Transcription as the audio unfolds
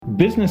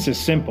Business is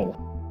simple.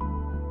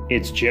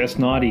 It's just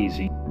not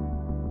easy.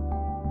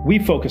 We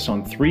focus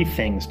on 3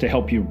 things to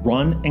help you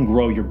run and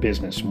grow your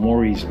business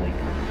more easily: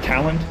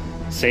 talent,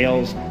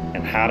 sales,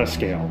 and how to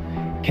scale.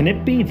 Can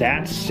it be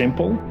that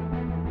simple?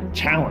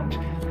 Talent.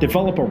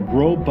 Develop a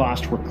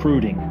robust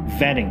recruiting,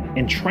 vetting,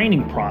 and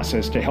training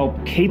process to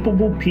help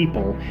capable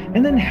people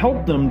and then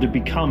help them to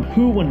become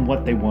who and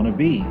what they want to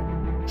be.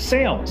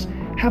 Sales.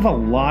 Have a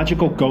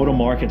logical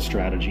go-to-market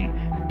strategy.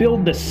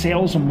 Build the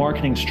sales and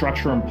marketing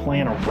structure and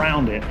plan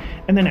around it,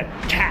 and then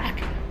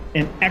attack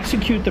and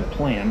execute the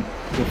plan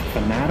with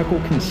fanatical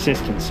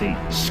consistency.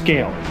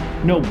 Scale.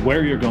 Know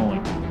where you're going,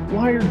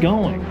 why you're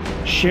going.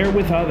 Share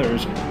with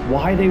others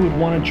why they would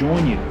want to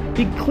join you.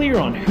 Be clear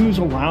on who's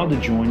allowed to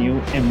join you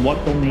and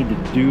what they'll need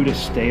to do to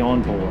stay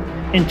on board.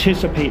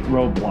 Anticipate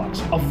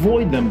roadblocks.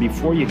 Avoid them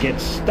before you get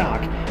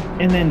stuck.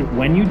 And then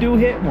when you do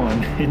hit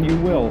one, and you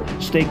will,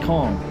 stay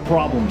calm,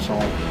 problem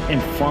solve,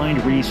 and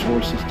find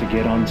resources to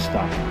get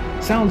unstuck.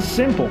 Sounds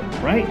simple,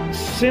 right?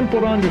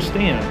 Simple to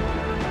understand,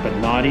 but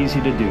not easy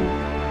to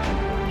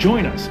do.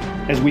 Join us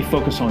as we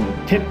focus on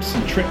the tips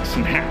and tricks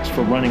and hacks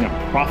for running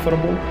a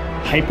profitable,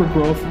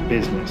 hyper-growth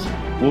business.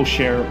 We'll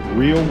share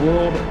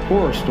real-world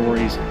horror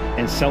stories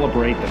and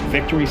celebrate the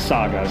victory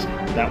sagas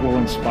that will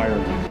inspire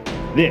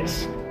you.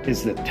 This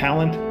is the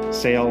Talent,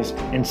 Sales,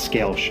 and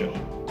Scale Show.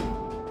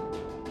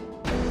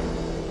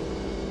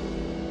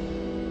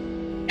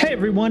 Hey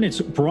everyone, it's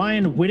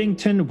Brian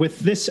Whittington with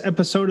this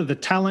episode of the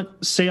Talent,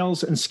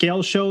 Sales, and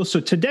Scale Show. So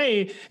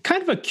today,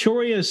 kind of a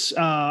curious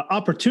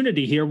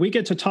opportunity here. We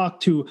get to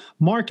talk to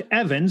Mark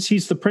Evans.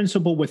 He's the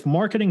principal with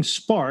Marketing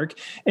Spark.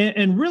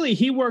 And really,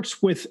 he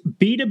works with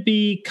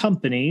B2B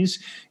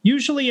companies,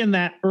 usually in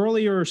that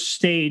earlier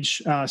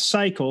stage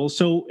cycle.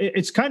 So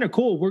it's kind of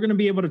cool. We're going to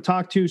be able to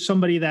talk to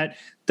somebody that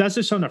does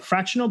this on a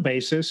fractional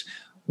basis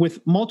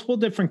with multiple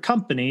different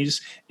companies.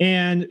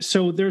 And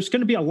so there's going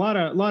to be a lot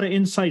of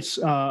insights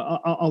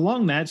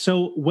along that.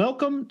 So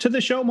welcome to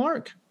the show,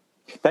 Mark.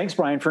 Thanks,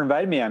 Brian, for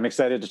inviting me. I'm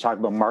excited to talk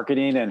about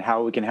marketing and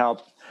how we can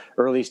help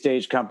early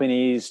stage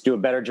companies do a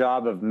better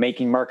job of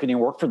making marketing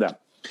work for them.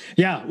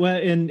 Yeah. Well,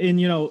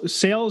 and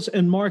sales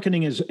and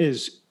marketing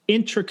is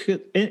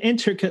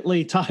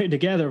intricately tied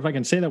together, if I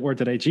can say that word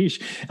today,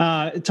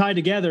 tied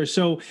together.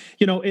 So,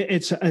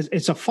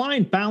 it's a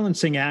fine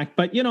balancing act,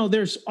 but,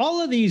 there's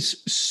all of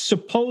these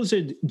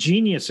supposed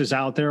geniuses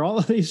out there, all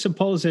of these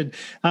supposed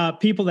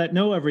people that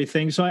know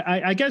everything. So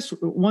I guess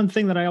one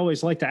thing that I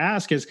always like to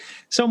ask is,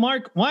 so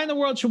Mark, why in the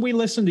world should we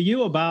listen to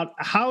you about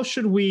how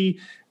should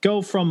we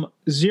go from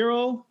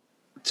zero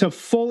to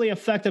fully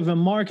effective in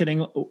marketing?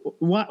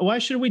 Why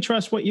should we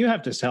trust what you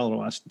have to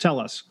tell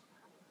us?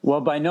 Well,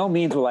 by no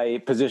means will I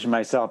position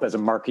myself as a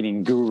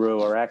marketing guru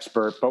or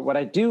expert, but what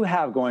I do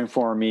have going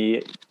for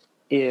me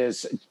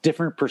is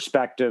different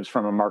perspectives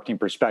from a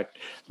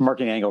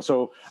marketing angle.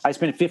 So I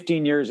spent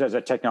 15 years as a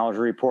technology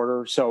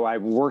reporter. So I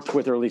worked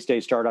with early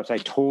stage startups. I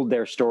told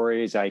their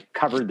stories. I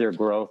covered their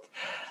growth.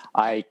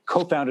 I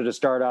co-founded a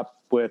startup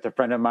with a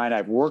friend of mine.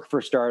 I've worked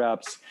for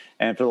startups.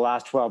 And for the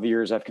last 12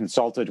 years, I've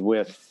consulted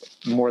with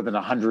more than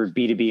 100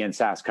 B2B and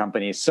SaaS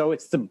companies. So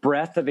it's the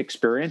breadth of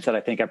experience that I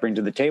think I bring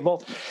to the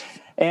table.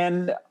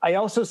 And I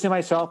also see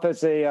myself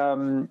as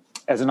an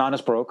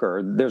honest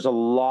broker. There's a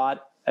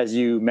lot, as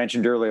you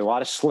mentioned earlier, a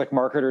lot of slick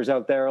marketers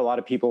out there, a lot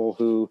of people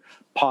who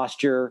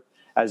posture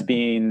as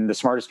being the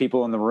smartest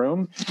people in the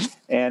room.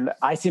 And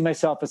I see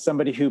myself as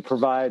somebody who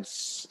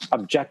provides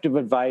objective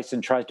advice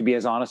and tries to be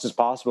as honest as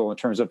possible in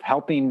terms of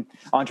helping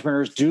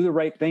entrepreneurs do the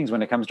right things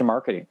when it comes to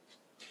marketing.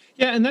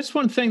 Yeah, and that's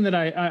one thing that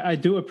I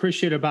do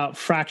appreciate about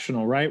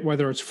fractional, right?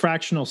 Whether it's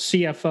fractional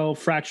CFO,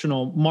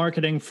 fractional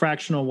marketing,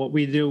 fractional what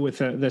we do with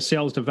the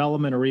sales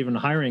development or even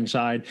hiring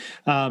side.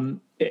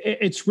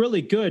 It's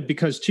really good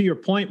because, to your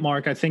point,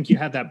 Mark, I think you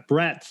have that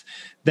breadth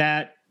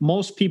that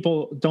most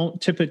people don't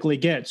typically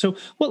get. So,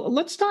 well,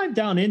 let's dive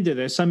down into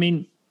this. I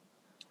mean,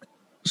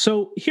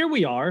 so here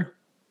we are.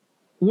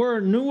 We're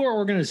a newer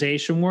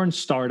organization. We're in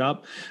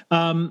startup.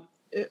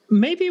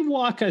 Maybe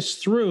walk us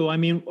through. I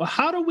mean,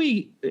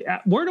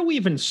 where do we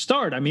even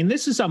start? I mean,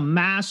 this is a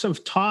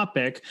massive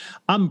topic.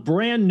 I'm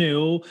brand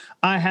new.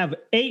 I have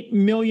 8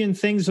 million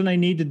things that I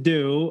need to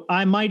do.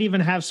 I might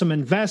even have some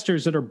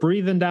investors that are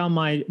breathing down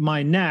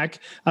my neck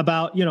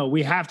about,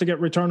 we have to get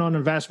return on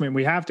investment.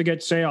 We have to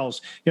get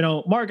sales,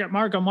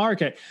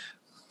 market.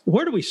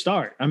 Where do we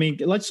start? I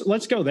mean,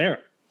 let's go there.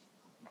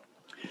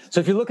 So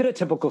if you look at a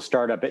typical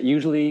startup, it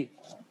usually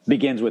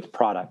begins with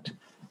product.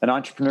 An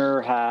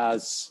entrepreneur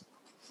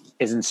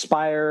is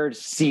inspired,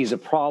 sees a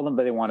problem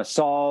that they want to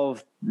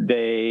solve.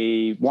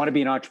 They want to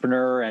be an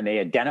entrepreneur and they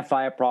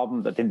identify a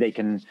problem that they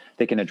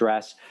can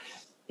address.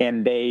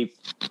 And they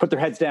put their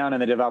heads down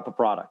and they develop a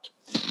product.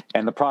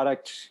 And the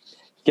product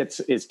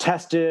is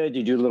tested,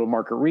 you do a little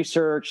market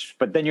research,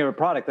 but then you have a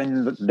product.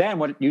 Then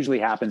what usually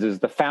happens is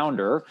the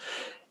founder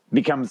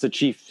becomes the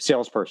chief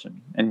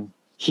salesperson. And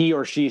he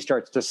or she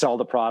starts to sell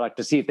the product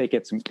to see if they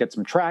get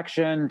some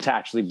traction, to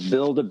actually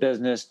build a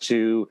business,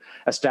 to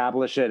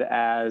establish it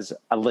as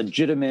a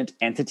legitimate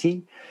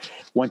entity.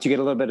 Once you get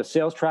a little bit of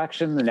sales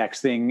traction, the next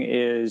thing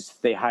is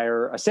they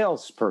hire a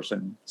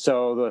salesperson.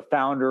 So the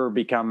founder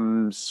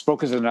becomes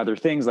focused on other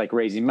things like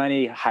raising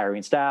money,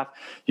 hiring staff.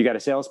 You got a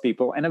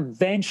salespeople, and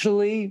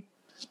eventually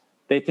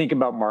they think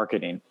about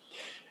marketing.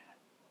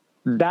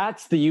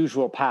 That's the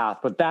usual path,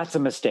 but that's a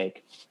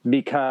mistake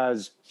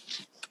because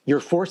you're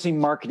forcing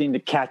marketing to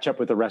catch up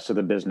with the rest of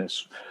the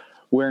business.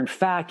 Where in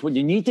fact, what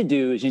you need to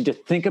do is you need to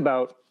think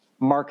about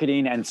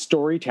marketing and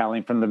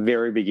storytelling from the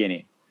very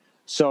beginning.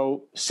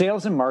 So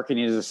sales and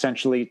marketing is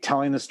essentially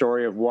telling the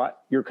story of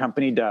what your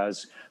company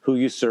does, who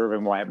you serve,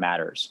 and why it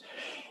matters.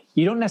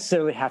 You don't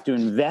necessarily have to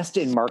invest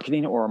in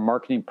marketing or a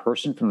marketing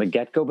person from the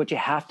get-go, but you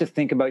have to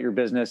think about your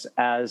business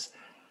as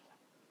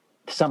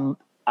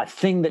a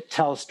thing that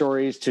tells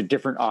stories to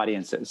different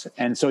audiences.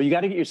 And so you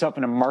got to get yourself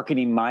in a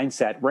marketing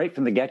mindset right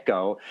from the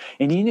get-go.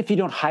 And even if you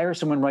don't hire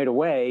someone right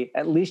away,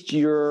 at least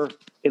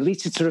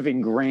it's sort of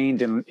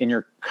ingrained in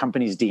your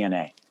company's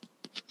DNA.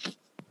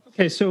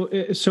 Okay,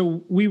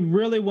 so we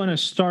really want to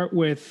start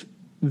with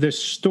the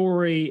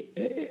story,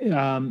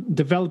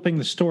 developing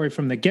the story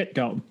from the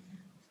get-go.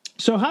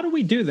 So how do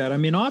we do that? I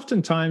mean,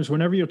 oftentimes,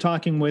 whenever you're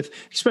talking with,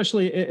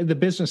 especially the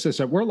businesses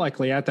that we're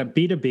likely at, that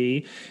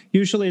B2B,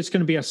 usually it's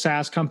going to be a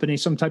SaaS company,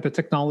 some type of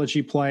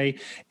technology play.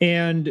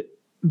 And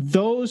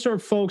those are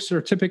folks that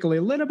are typically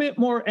a little bit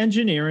more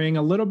engineering,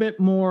 a little bit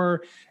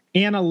more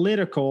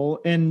analytical.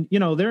 And,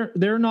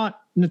 they're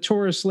not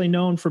notoriously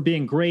known for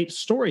being great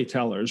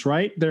storytellers,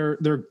 right? They're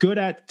good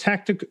at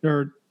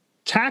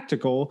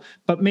tactical,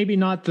 but maybe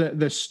not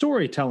the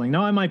storytelling.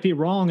 Now, I might be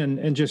wrong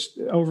and just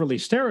overly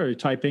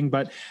stereotyping,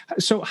 but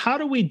so how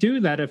do we do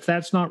that if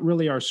that's not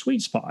really our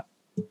sweet spot?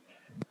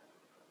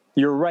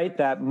 You're right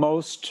that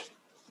most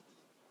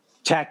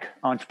tech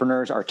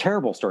entrepreneurs are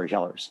terrible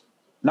storytellers.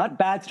 Not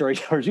bad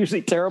storytellers,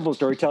 usually terrible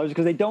storytellers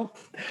because they don't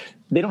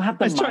have the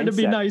mindset. I was trying to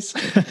be nice.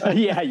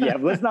 Yeah.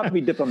 Let's not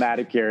be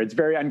diplomatic here. It's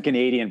very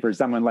un-Canadian for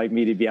someone like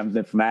me to be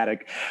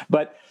undiplomatic.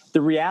 But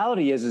the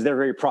reality is they're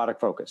very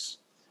product focused.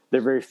 They're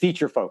very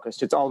feature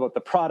focused. It's all about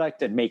the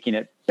product and making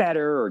it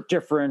better or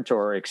different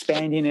or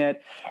expanding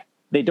it.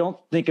 They don't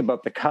think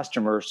about the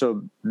customer,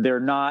 so they're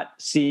not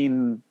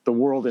seeing the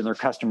world in their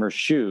customer's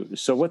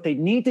shoes. So what they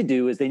need to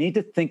do is they need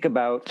to think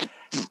about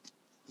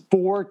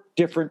 4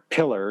 different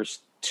pillars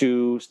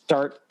to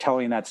start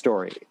telling that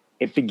story.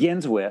 It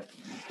begins with,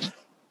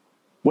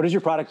 what does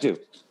your product do?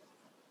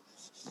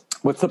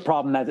 What's the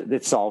problem that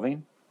it's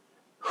solving?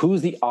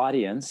 Who's the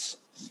audience?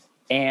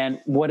 And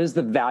what is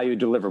the value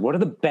delivered? What are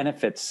the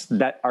benefits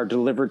that are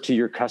delivered to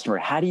your customer?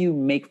 How do you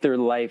make their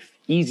life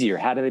easier?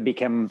 How do they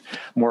become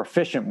more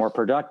efficient, more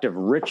productive,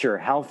 richer,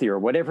 healthier?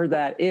 Whatever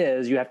that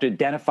is, you have to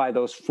identify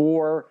those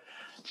 4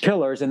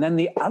 pillars. And then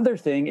the other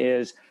thing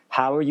is,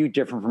 how are you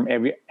different from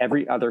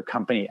every other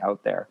company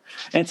out there?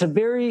 And it's a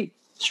very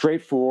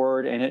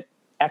straightforward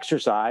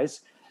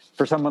exercise.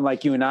 For someone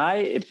like you and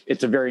I,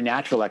 it's a very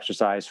natural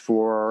exercise.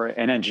 For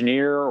an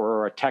engineer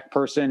or a tech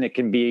person, it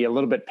can be a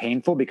little bit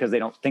painful because they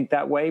don't think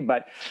that way.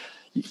 But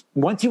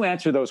once you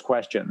answer those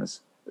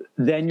questions,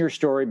 then your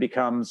story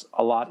becomes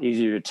a lot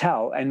easier to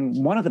tell.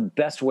 And one of the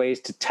best ways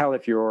to tell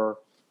if your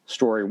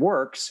story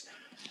works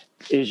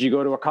is you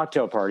go to a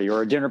cocktail party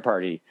or a dinner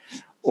party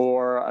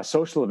or a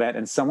social event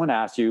and someone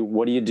asks you,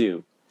 what do you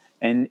do?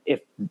 And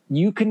if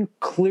you can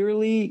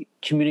clearly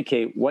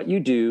communicate what you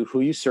do, who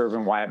you serve,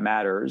 and why it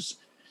matters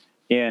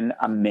in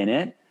a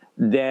minute,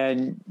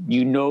 then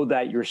you know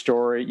that your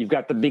story, you've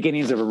got the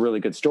beginnings of a really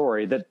good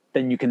story that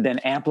then you can then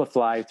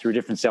amplify through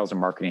different sales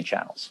and marketing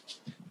channels.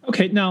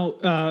 Okay, now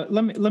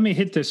let me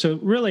hit this. So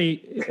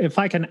really, if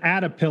I can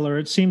add a pillar,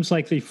 it seems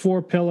like the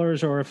 4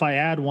 pillars, or if I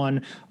add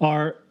one,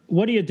 are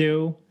what do you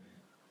do?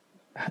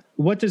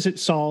 What does it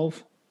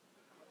solve?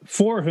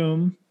 For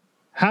whom?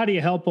 How do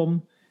you help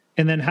them?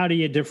 And then how do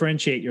you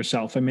differentiate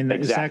yourself? I mean,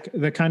 exactly.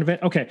 Is that the kind of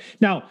it? Okay.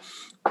 Now,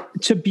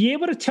 to be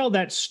able to tell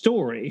that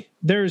story,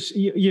 there's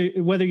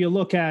whether you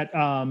look at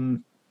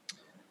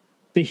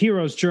the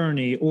hero's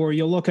journey, or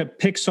you look at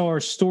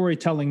Pixar's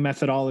storytelling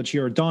methodology,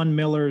 or Don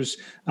Miller's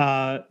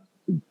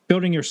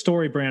building your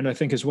story brand, I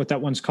think is what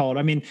that one's called.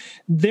 I mean,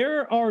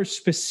 there are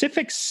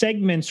specific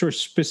segments or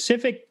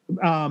specific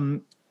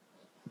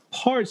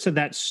parts of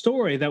that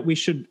story that we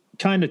should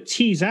kind of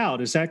tease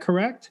out. Is that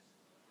correct?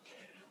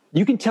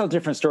 You can tell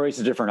different stories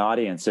to different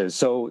audiences.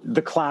 So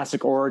the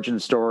classic origin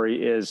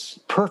story is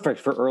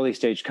perfect for early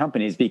stage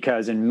companies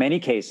because in many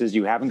cases,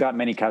 you haven't got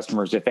many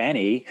customers, if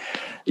any.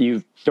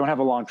 You don't have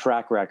a long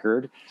track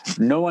record.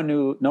 No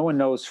one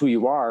knows who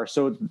you are.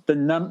 So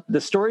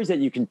the stories that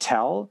you can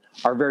tell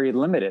are very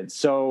limited.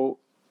 So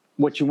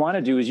what you want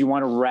to do is you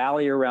want to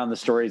rally around the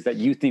stories that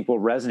you think will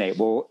resonate,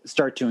 will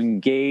start to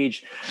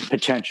engage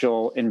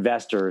potential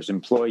investors,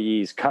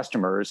 employees,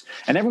 customers,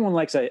 and everyone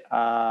likes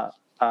a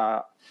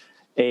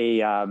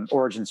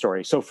origin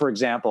story. So, for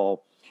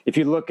example, if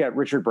you look at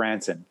Richard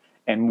Branson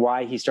and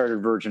why he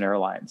started Virgin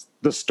Airlines.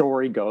 The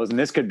story goes, and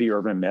this could be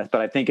urban myth,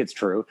 but I think it's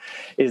true,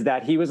 is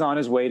that he was on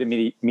his way to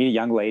meet a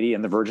young lady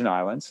in the Virgin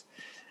Islands.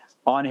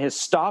 On his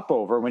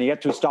stopover, when he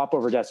got to a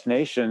stopover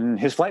destination,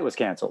 his flight was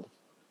canceled.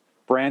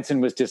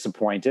 Branson was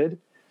disappointed.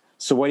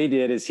 So what he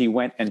did is he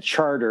went and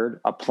chartered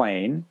a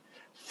plane,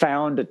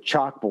 found a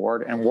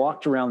chalkboard, and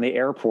walked around the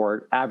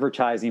airport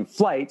advertising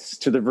flights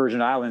to the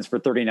Virgin Islands for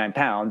 39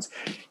 pounds.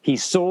 He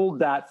sold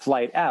that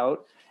flight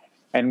out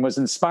and was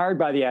inspired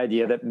by the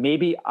idea that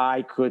maybe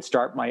I could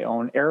start my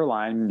own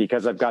airline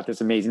because I've got this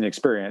amazing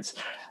experience.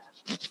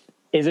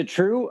 Is it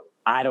true?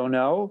 I don't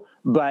know,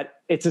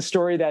 but it's a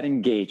story that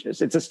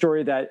engages. It's a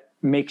story that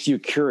makes you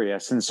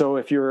curious. And so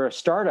if you're a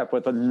startup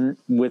with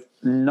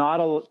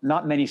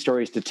not many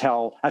stories to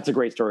tell, that's a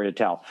great story to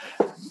tell.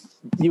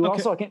 You okay.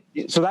 Also can,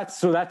 so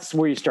that's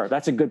where you start.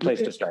 That's a good place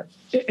to start.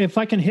 If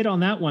I can hit on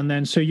that one,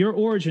 then, so your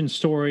origin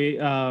story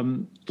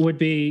would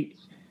be,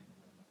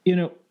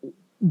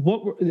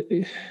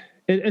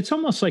 it's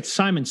almost like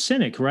Simon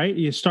Sinek, right?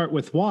 You start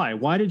with why.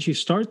 Why did you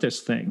start this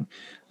thing?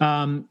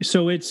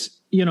 So it's,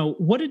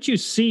 what did you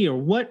see, or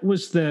what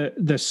was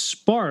the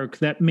spark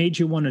that made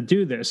you want to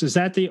do this? Is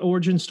that the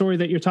origin story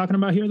that you're talking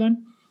about here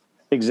then?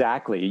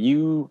 Exactly.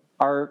 You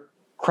are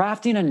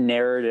crafting a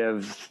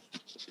narrative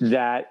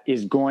that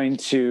is going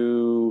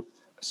to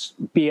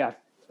be a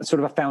sort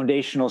of a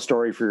foundational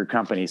story for your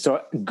company.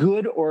 So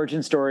good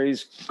origin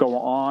stories go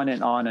on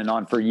and on and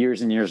on for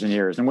years and years and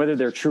years. And whether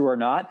they're true or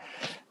not,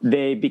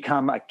 they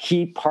become a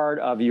key part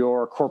of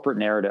your corporate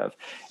narrative.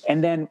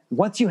 And then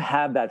once you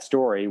have that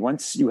story,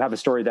 once you have a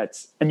story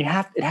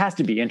it has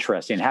to be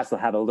interesting. It has to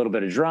have a little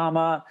bit of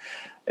drama.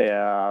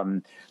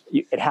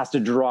 It has to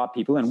draw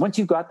people in. Once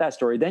you've got that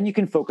story, then you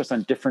can focus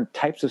on different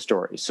types of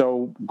stories.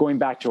 So going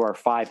back to our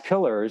 5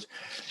 pillars,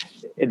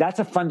 that's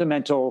a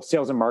fundamental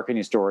sales and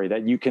marketing story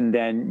that you can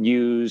then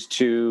use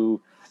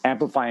to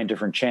amplify in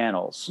different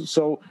channels.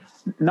 So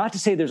not to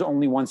say there's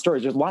only one story.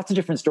 There's lots of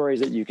different stories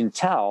that you can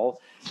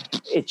tell.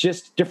 It's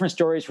just different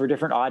stories for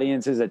different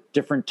audiences at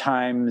different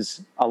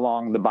times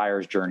along the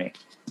buyer's journey.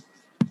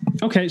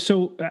 Okay,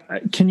 so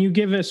can you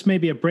give us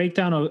maybe a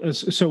breakdown of,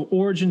 so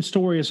origin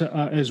story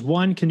is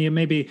one. Can you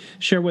maybe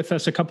share with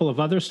us a couple of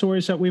other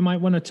stories that we might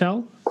want to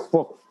tell?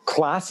 Well,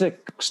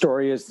 classic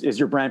story is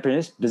your brand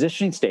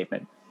positioning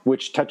statement,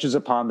 which touches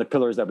upon the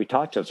pillars that we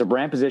talked about. So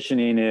brand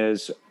positioning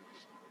is,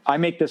 I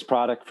make this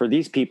product for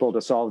these people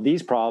to solve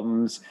these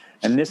problems,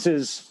 and this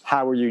is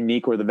how we're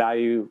unique or the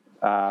value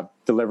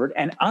delivered.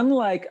 And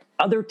unlike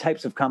other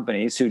types of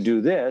companies who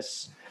do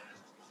this,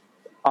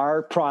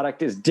 our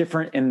product is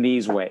different in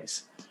these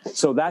ways.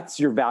 So that's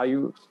your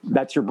value.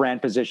 That's your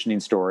brand positioning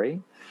story.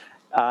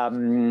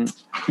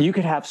 You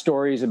could have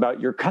stories about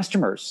your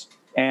customers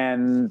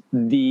and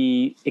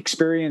the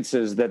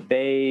experiences that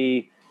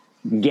they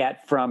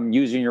get from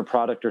using your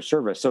product or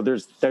service. So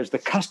there's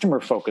the customer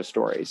focused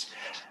stories.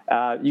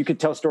 You could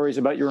tell stories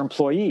about your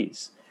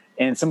employees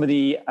and some of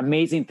the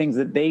amazing things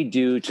that they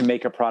do to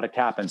make a product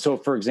happen. So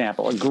for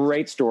example, a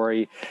great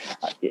story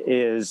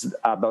is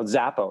about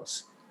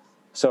Zappos.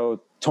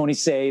 So Tony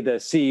Hsieh, the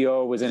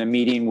CEO, was in a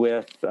meeting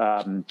with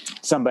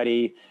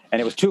somebody,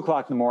 and it was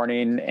 2:00 in the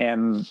morning,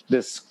 and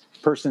this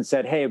person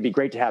said, "Hey, it'd be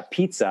great to have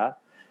pizza."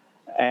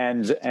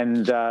 And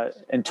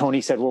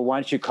Tony said, "Well, why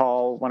don't you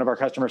call one of our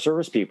customer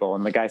service people?"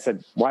 And the guy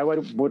said, "Why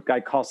would I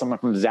call someone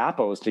from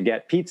Zappos to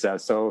get pizza?"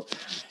 So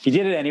he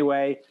did it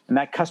anyway, and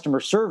that customer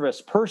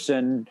service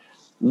person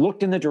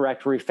looked in the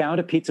directory, found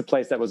a pizza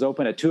place that was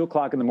open at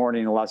 2:00 in the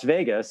morning in Las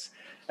Vegas,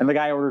 and the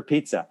guy ordered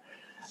pizza.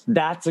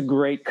 That's a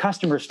great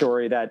customer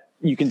story that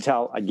you can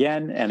tell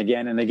again and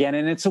again and again.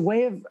 And it's a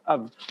way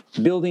of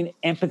building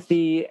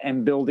empathy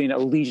and building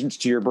allegiance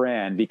to your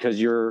brand,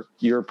 because you're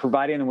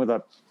providing them with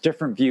a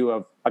different view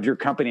of your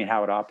company and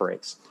how it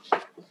operates.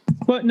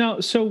 Well, now,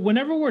 so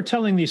whenever we're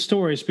telling these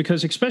stories,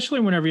 because especially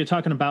whenever you're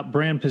talking about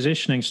brand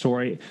positioning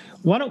story,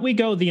 why don't we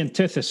go the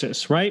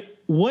antithesis, right?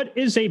 What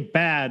is a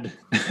bad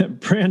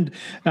brand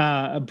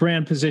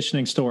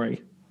positioning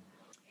story?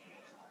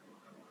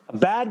 A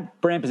bad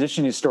brand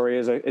positioning story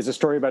is a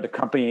story about a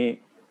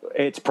company,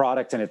 its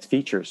product, and its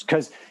features.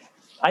 Because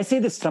I say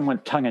this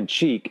somewhat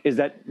tongue-in-cheek, is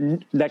that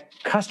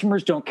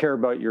customers don't care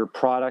about your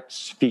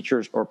products,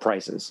 features, or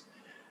prices.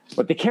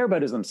 What they care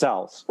about is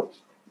themselves.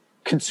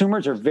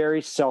 Consumers are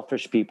very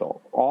selfish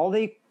people. All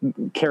they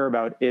care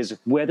about is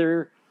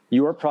whether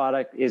your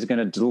product is going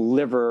to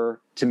deliver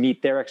to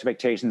meet their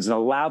expectations and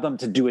allow them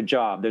to do a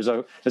job. There's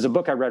a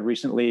book I read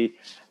recently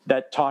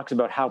that talks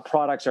about how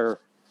products are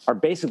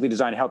basically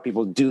designed to help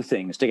people do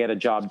things to get a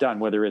job done,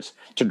 whether it's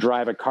to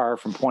drive a car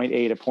from point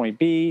A to point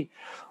B,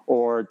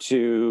 or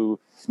to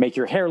make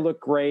your hair look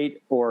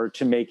great, or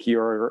to make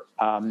your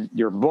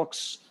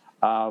books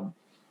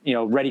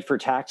ready for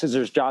taxes.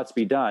 There's jobs to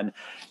be done.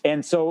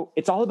 And so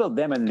it's all about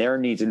them and their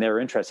needs and their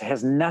interests. It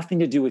has nothing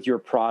to do with your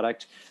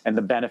product and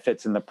the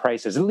benefits and the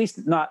prices, at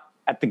least not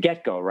at the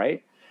get-go,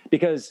 right?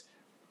 Because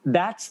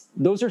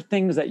those are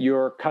things that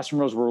your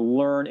customers will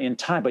learn in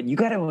time, but you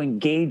got to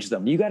engage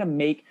them. You got to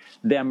make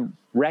them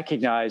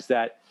recognize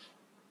that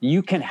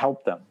you can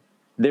help them,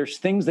 there's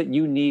things that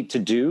you need to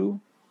do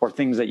or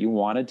things that you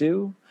want to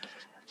do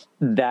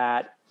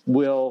that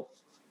will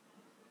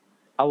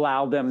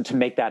allow them to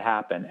make that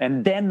happen.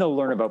 And then they'll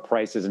learn about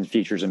prices and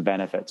features and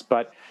benefits.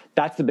 But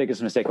that's the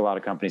biggest mistake a lot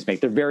of companies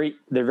make. They're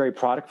very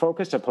product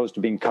focused opposed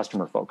to being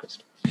customer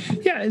focused.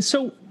 Yeah.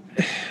 So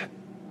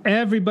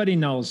everybody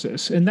knows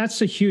this, and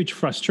that's a huge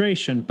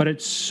frustration, but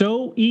it's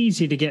so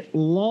easy to get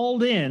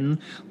lulled in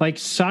like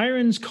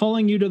sirens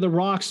calling you to the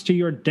rocks to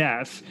your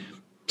death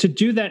to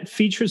do that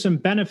features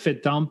and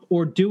benefit dump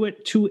or do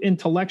it too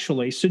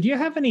intellectually. So do you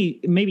have any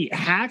maybe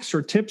hacks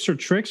or tips or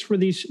tricks for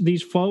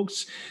these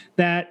folks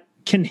that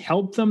can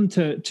help them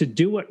to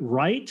do it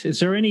right? Is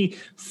there any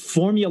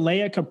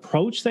formulaic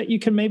approach that you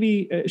can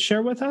maybe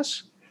share with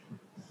us?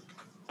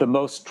 The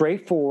most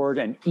straightforward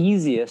and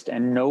easiest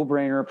and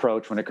no-brainer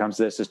approach when it comes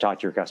to this is talk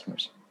to your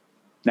customers.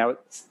 Now,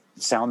 it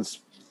sounds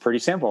pretty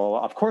simple.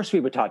 Of course, we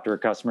would talk to our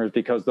customers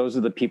because those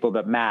are the people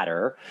that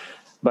matter.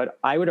 But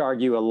I would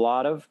argue a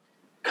lot of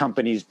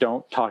companies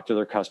don't talk to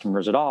their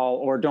customers at all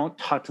or don't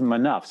talk to them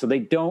enough. So they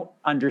don't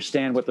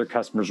understand what their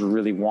customers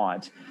really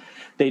want.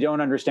 They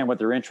don't understand what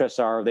their interests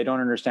are. They don't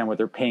understand what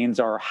their pains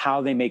are,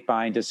 how they make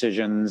buying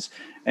decisions.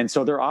 And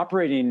so they're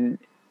operating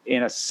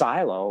in a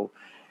silo,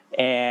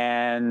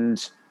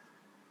 and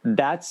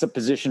that's a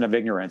position of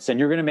ignorance. And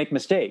you're going to make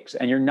mistakes,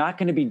 and you're not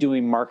going to be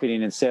doing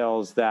marketing and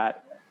sales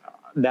that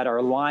are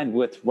aligned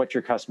with what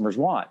your customers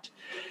want.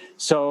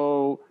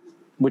 So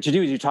what you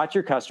do is you talk to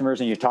your customers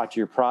and you talk to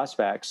your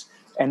prospects,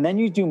 and then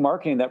you do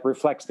marketing that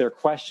reflects their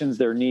questions,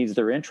 their needs,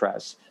 their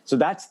interests. So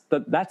that's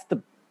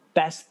the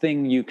best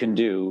thing you can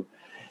do.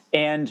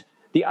 And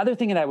the other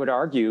thing that I would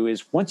argue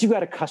is once you've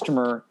got a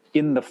customer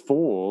in the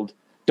fold,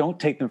 don't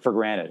take them for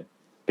granted,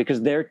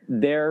 because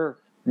their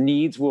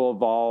needs will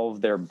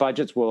evolve, their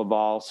budgets will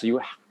evolve. So you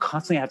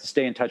constantly have to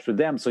stay in touch with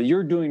them. So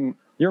you're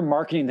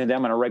marketing to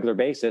them on a regular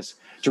basis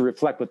to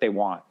reflect what they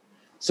want.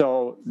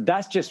 So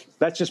that's just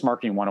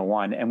marketing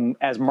 101. And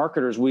as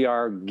marketers, we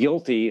are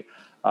guilty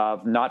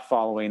of not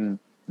following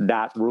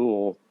that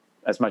rule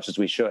as much as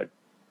we should.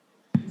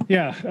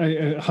 Yeah,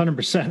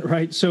 100%.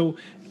 Right. So,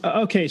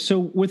 okay. So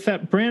with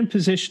that brand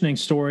positioning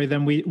story,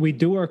 then we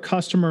do our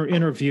customer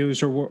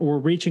interviews, or we're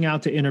reaching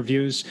out to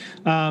interviews.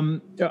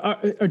 Do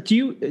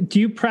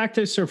you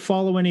practice or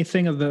follow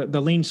anything of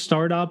the lean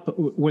startup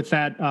with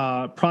that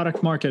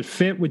product market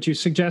fit? Would you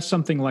suggest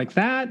something like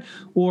that,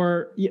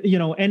 or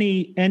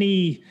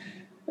any?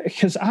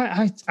 Because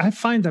I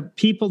find that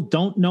people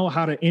don't know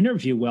how to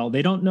interview well.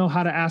 They don't know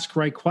how to ask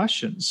right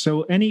questions.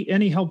 So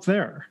any help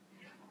there?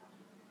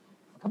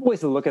 A couple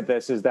ways to look at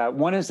this is that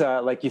one is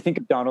like you think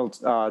of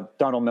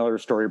Donald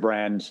Miller's story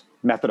brand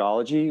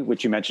methodology,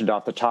 which you mentioned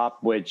off the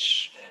top,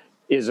 which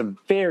is a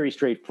very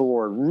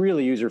straightforward,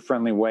 really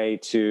user-friendly way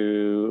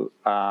to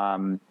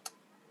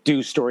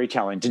do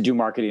storytelling, to do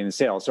marketing and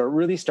sales. So it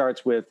really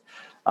starts with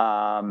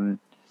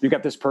you've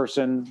got this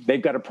person,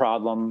 they've got a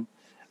problem,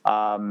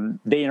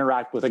 they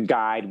interact with a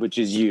guide, which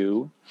is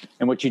you.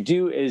 And what you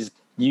do is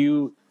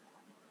you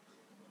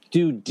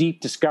do deep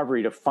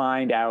discovery to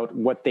find out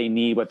what they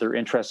need, what their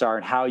interests are,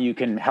 and how you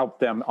can help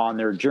them on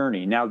their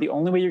journey. Now, the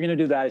only way you're going to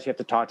do that is you have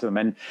to talk to them.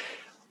 And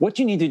what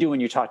you need to do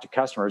when you talk to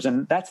customers,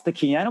 and that's the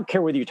key. I don't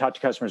care whether you talk to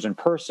customers in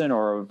person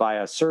or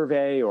via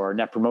survey or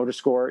Net Promoter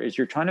Score, is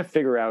you're trying to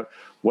figure out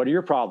what are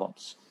your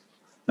problems,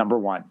 number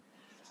one.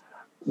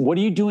 What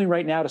are you doing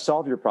right now to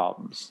solve your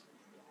problems?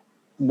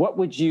 What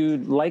would you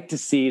like to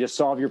see to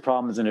solve your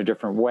problems in a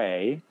different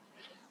way?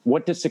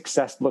 What does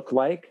success look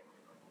like?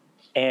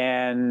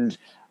 And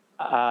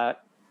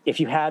if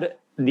you had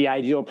the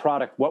ideal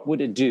product, what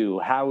would it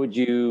do?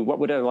 What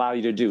would it allow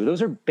you to do?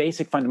 Those are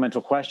basic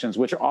fundamental questions,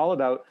 which are all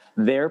about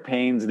their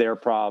pains, their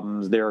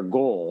problems, their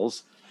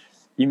goals.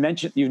 You've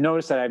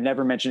noticed that I've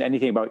never mentioned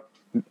anything about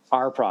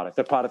our product,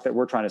 the product that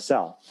we're trying to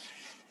sell.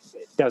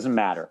 It doesn't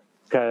matter,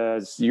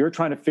 because you're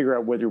trying to figure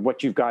out whether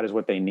what you've got is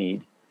what they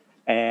need.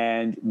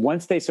 And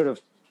once they sort of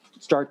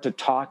start to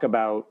talk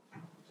about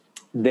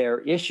their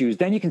issues,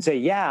 then you can say,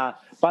 yeah,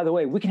 by the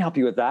way, we can help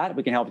you with that.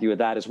 We can help you with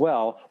that as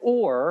well.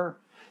 Or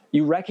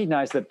you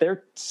recognize that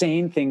they're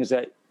saying things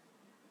that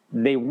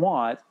they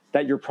want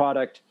that your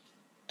product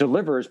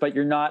delivers, but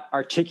you're not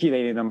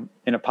articulating them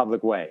in a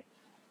public way.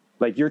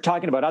 Like you're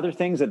talking about other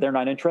things that they're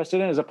not interested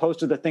in as opposed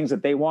to the things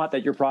that they want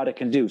that your product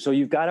can do. So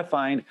you've got to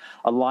find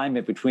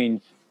alignment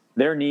between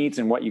their needs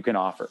and what you can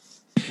offer.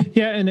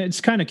 Yeah, and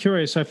it's kind of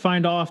curious. I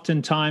find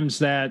oftentimes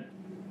that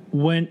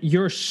when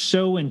you're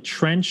so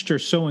entrenched or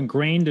so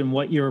ingrained in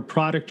what your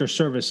product or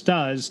service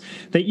does,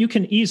 that you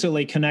can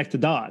easily connect the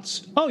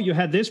dots. Oh, you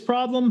had this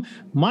problem?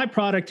 My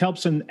product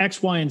helps in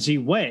X, Y, and Z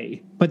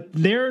way. But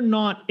they're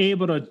not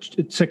able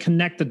to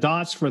connect the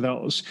dots for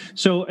those.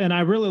 So, and I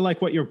really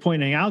like what you're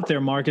pointing out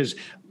there, Mark, is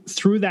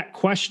through that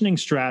questioning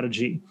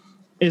strategy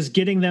is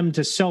getting them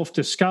to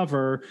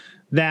self-discover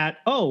that,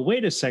 oh,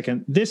 wait a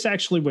second, this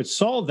actually would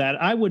solve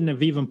that. I wouldn't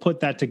have even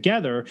put that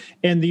together.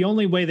 And the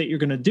only way that you're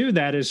going to do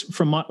that is,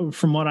 from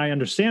what I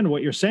understand,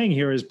 what you're saying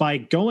here is by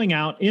going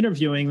out,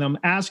 interviewing them,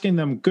 asking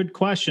them good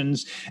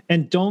questions,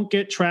 and don't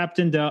get trapped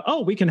into,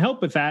 oh, we can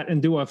help with that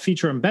and do a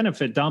feature and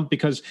benefit dump,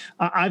 because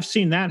I've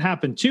seen that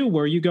happen too,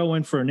 where you go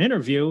in for an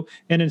interview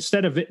and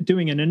instead of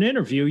doing an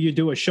interview, you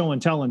do a show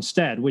and tell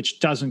instead, which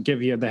doesn't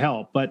give you the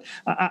help. But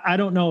I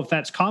don't know if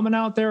that's common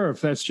out there or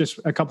if that's just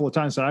a couple of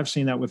times that I've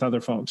seen that with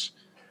other folks.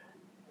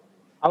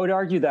 I would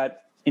argue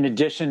that in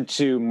addition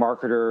to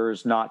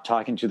marketers not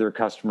talking to their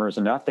customers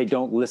enough, they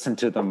don't listen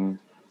to them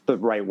the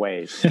right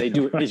ways. They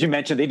do, right. As you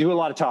mentioned, they do a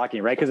lot of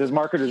talking, right? Because as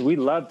marketers, we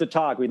love to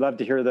talk. We love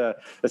to hear the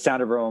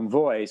sound of our own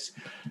voice.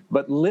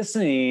 But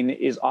listening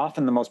is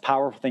often the most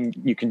powerful thing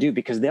you can do,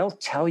 because they'll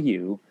tell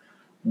you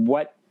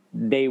what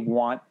they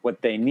want,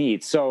 what they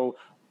need. So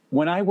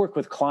when I work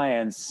with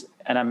clients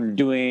and I'm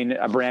doing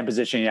a brand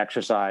positioning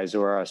exercise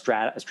or a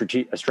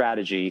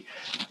strategy,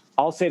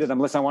 I'll say to them,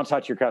 listen, I want to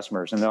talk to your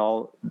customers.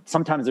 And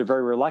sometimes they're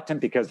very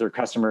reluctant because their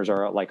customers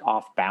are like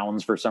off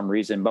bounds for some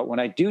reason. But when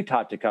I do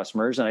talk to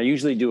customers, and I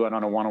usually do it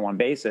on a one-on-one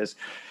basis,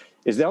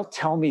 is they'll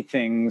tell me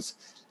things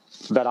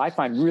that I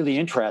find really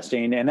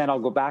interesting. And then I'll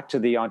go back to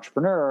the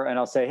entrepreneur and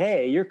I'll say,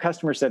 hey, your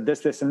customer said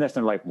this, this, and this.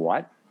 And they're like,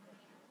 what?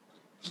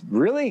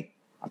 Really?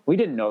 We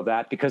didn't know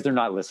that, because they're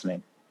not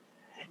listening.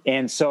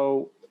 And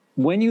so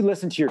when you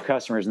listen to your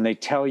customers and they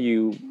tell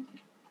you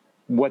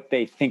what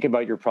they think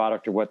about your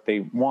product or what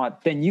they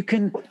want, then you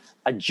can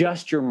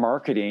adjust your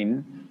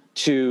marketing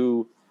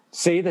to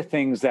say the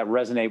things that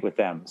resonate with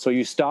them. So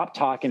you stop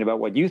talking about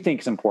what you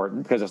think is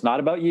important, because it's not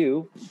about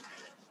you,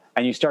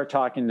 and you start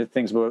talking to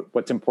things about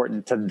what's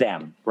important to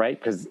them, right?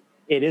 Because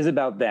it is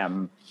about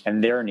them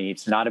and their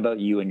needs, not about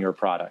you and your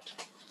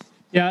product.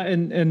 Yeah,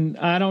 and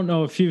I don't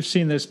know if you've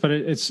seen this, but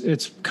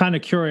it's kind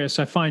of curious.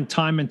 I find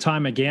time and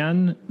time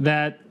again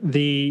that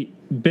the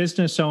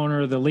business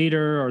owner, the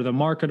leader, or the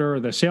marketer, or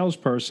the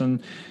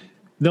salesperson,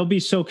 they'll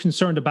be so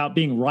concerned about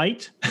being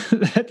right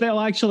that they'll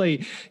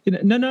actually,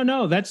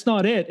 no, that's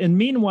not it. And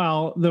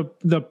meanwhile,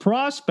 the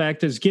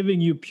prospect is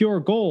giving you pure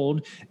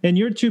gold, and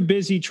you're too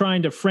busy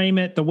trying to frame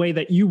it the way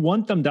that you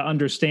want them to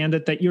understand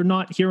it, that you're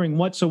not hearing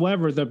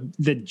whatsoever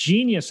the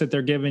genius that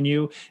they're giving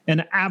you,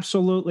 and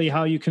absolutely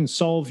how you can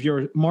solve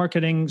your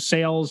marketing,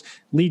 sales,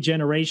 lead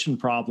generation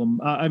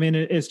problem. I mean,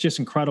 it's just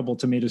incredible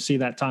to me to see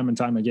that time and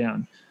time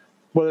again.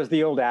 Well, there's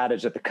the old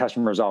adage that the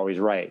customer is always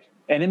right.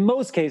 And in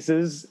most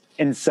cases,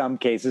 in some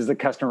cases, the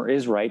customer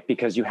is right,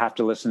 because you have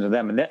to listen to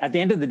them. And at the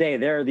end of the day,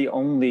 they're the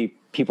only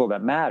people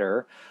that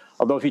matter.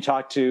 Although if you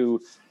talk to,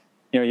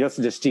 you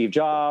listen to Steve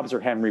Jobs or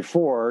Henry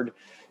Ford,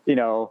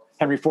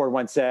 Henry Ford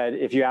once said,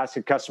 if you ask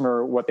a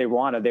customer what they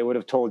wanted, they would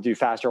have told you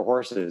faster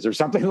horses or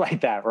something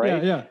like that,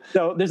 right? Yeah.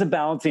 So there's a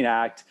balancing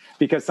act,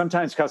 because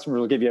sometimes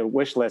customers will give you a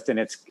wish list and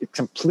it's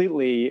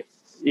completely,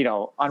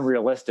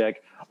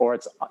 unrealistic, or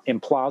it's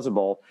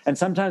implausible. And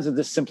sometimes they'll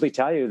just simply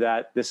tell you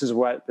that this is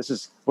what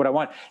I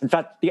want. In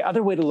fact, the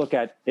other way to look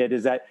at it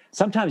is that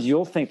sometimes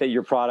you'll think that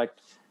your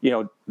product,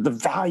 the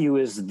value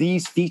is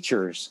these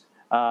features,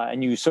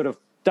 and you sort of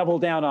double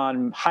down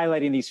on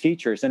highlighting these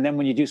features. And then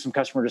when you do some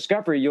customer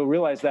discovery, you'll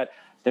realize that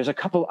there's a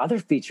couple other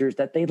features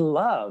that they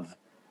love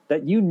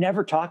that you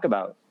never talk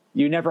about,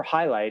 you never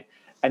highlight.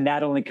 And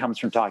that only comes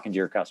from talking to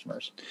your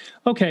customers.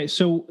 Okay,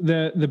 so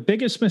the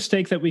biggest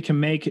mistake that we can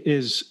make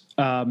is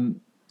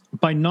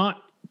by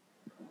not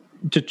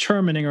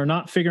determining or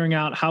not figuring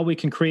out how we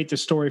can create the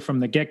story from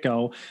the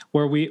get-go,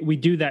 where we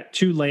do that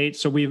too late.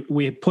 So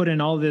we put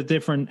in all the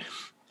different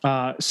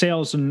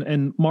sales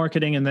and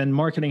marketing, and then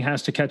marketing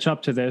has to catch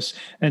up to this.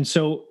 And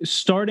so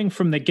starting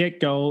from the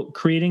get-go,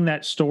 creating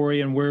that story,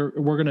 and we're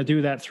going to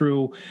do that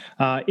through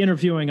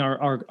interviewing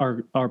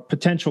our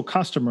potential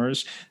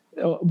customers.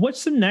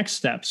 What's the next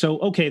step? So,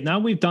 okay, now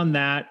we've done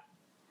that.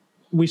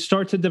 We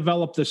start to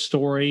develop the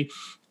story.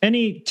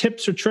 Any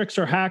tips or tricks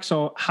or hacks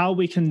on how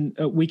we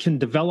can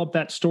develop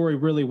that story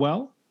really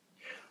well?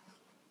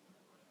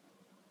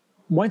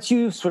 Once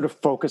you sort of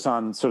focus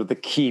on sort of the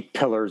key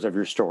pillars of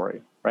your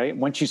story, right?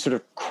 Once you sort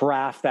of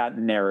craft that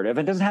narrative,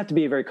 it doesn't have to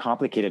be a very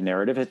complicated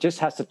narrative. It just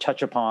has to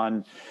touch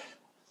upon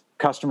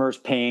customers'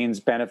 pains,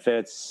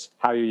 benefits,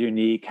 how you're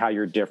unique, how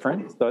you're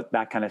different,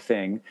 that kind of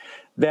thing.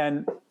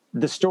 Then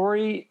the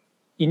story,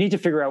 you need to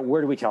figure out,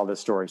 where do we tell this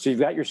story? So you've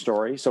got your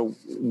story. So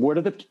where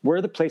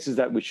are the places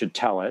that we should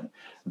tell it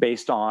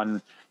based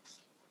on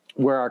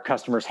where our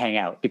customers hang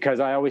out? Because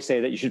I always say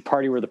that you should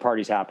party where the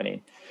party's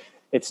happening.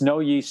 It's no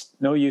use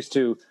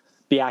to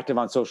be active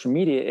on social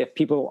media if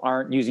people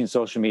aren't using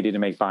social media to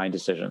make buying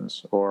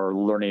decisions or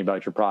learning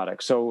about your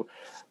product. So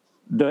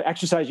the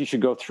exercise you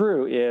should go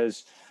through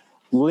is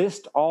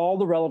list all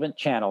the relevant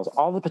channels,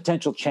 all the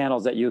potential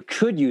channels that you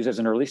could use as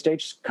an early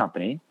stage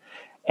company,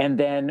 and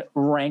then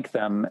rank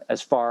them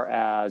as far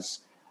as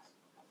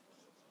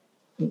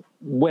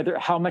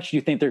how much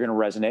you think they're going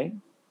to resonate,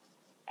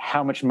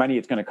 how much money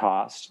it's going to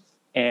cost,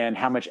 and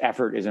how much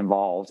effort is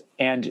involved.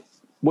 And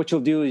what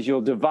you'll do is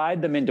you'll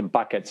divide them into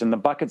buckets. And the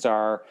buckets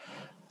are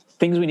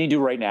things we need to do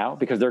right now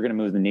because they're going to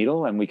move the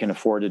needle and we can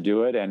afford to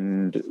do it,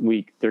 and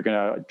they're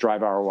going to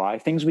drive ROI.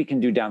 Things we can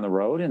do down the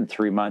road in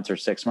 3 months or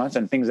 6 months,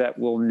 and things that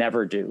we'll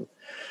never do.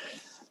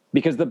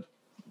 Because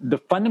the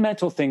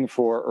fundamental thing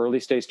for early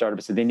stage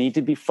startups is they need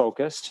to be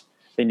focused,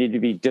 they need to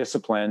be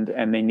disciplined,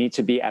 and they need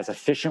to be as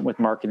efficient with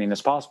marketing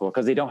as possible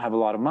because they don't have a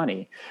lot of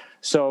money.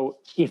 So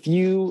if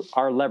you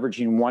are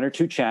leveraging 1 or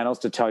 2 channels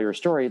to tell your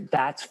story,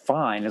 that's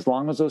fine, as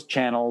long as those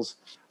channels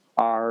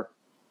are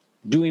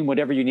doing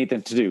whatever you need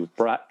them to do.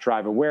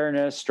 Drive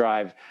awareness,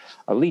 drive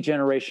a lead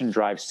generation,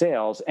 drive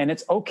sales. And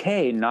it's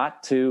okay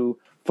not to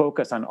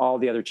focus on all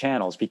the other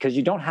channels because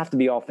you don't have to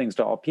be all things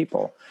to all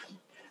people.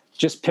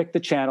 Just pick the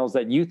channels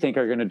that you think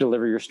are going to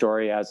deliver your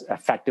story as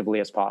effectively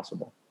as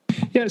possible.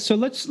 Yeah, so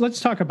let's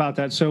talk about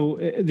that. So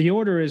the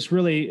order is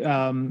really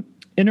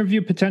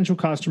interview potential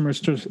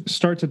customers to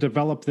start to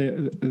develop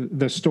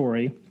the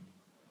story,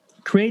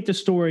 create the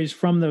stories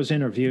from those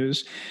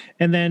interviews,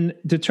 and then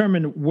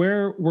determine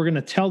where we're going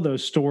to tell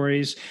those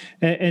stories.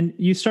 And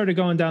you started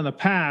going down the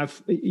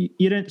path. You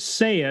didn't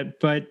say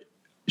it, but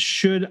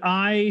should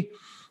I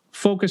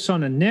focus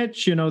on a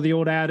niche? You know, the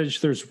old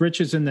adage, there's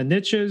riches in the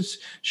niches.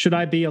 Should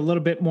I be a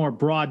little bit more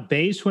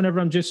broad-based whenever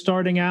I'm just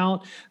starting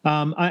out?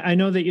 I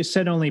know that you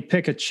said only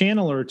pick a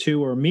channel or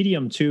 2 or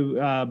medium 2,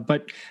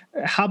 but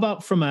how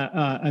about from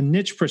a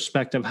niche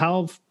perspective?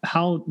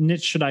 How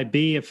niche should I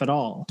be, if at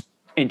all?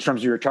 In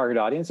terms of your target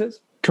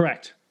audiences?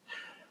 Correct.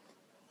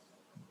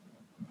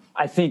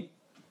 I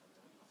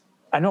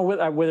know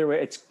whether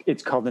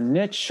it's called a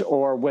niche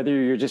or whether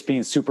you're just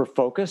being super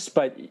focused,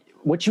 but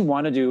what you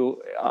want to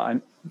do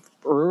on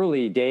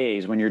early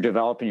days when you're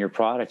developing your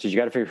product is you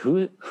got to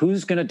figure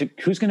who's going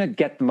to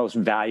get the most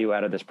value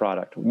out of this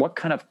product. What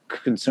kind of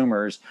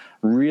consumers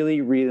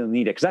really, really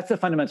need it? Because that's the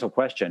fundamental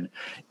question.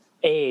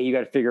 You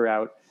got to figure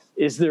out,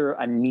 is there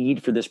a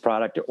need for this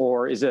product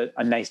or is it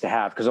a nice to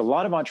have? Because a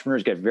lot of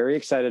entrepreneurs get very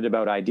excited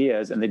about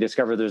ideas and they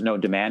discover there's no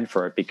demand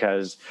for it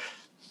because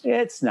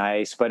it's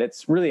nice, but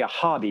it's really a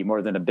hobby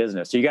more than a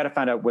business. So you got to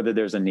find out whether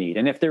there's a need.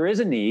 And if there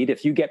is a need,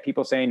 if you get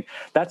people saying,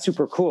 that's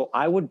super cool,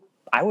 I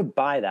would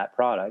buy that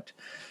product,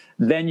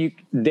 then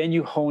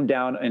you hone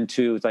down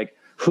into like,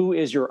 who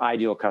is your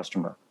ideal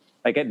customer?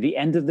 Like at the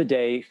end of the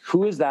day,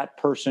 who is that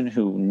person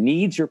who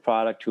needs your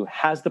product, who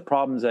has the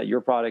problems that your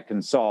product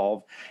can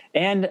solve,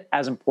 and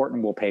as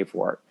important, will pay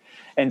for it.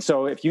 And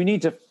so if you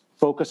need to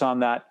focus on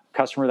that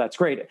customer, that's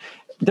great. It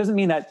doesn't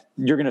mean that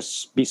you're going to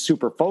be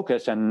super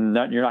focused and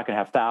you're not going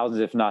to have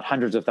thousands, if not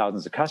hundreds of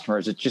thousands of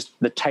customers. It's just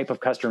the type of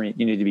customer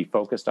you need to be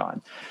focused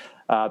on.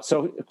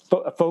 So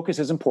focus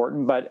is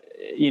important, but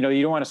you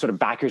don't want to sort of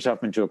back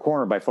yourself into a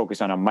corner by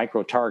focusing on a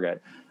micro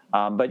target.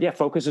 But yeah,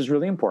 focus is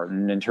really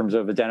important in terms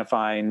of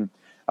identifying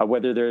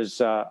whether there's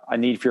a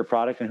need for your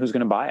product and who's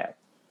going to buy it.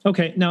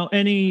 Okay. Now,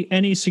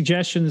 any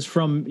suggestions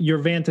from your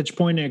vantage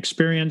point and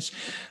experience?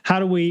 How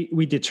do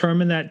we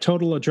determine that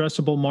total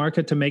addressable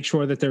market to make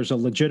sure that there's a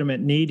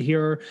legitimate need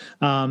here?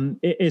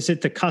 Is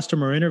it the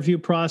customer interview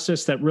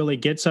process that really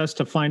gets us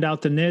to find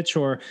out the niche,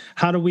 or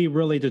how do we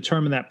really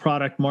determine that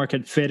product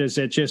market fit? Is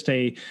it just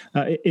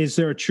is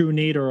there a true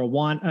need or a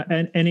want?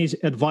 Any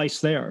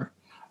advice there?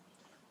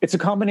 It's a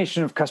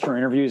combination of customer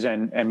interviews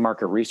and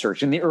market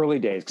research in the early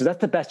days, because that's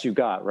the best you've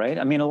got, right?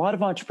 I mean, a lot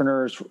of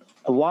entrepreneurs,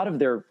 a lot of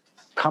their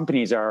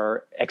companies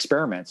are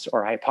experiments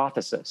or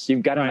hypothesis.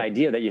 You've got an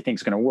idea that you think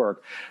is going to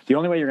work. The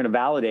only way you're going to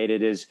validate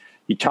it is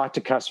you talk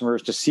to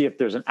customers to see if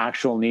there's an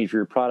actual need for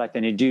your product,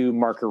 and you do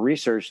market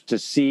research to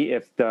see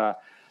if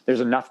there's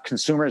enough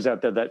consumers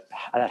out there that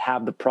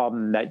have the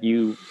problem that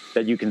you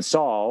can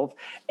solve.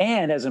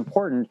 And as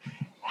important,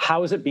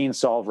 how is it being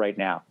solved right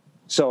now?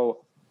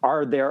 So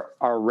are there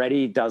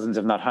already dozens,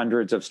 if not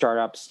hundreds, of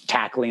startups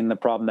tackling the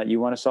problem that you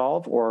want to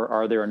solve? Or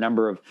are there a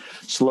number of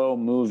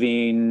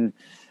slow-moving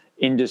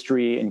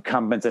industry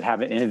incumbents that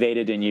haven't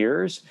innovated in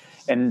years?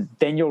 And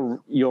then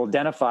you'll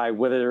identify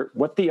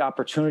what the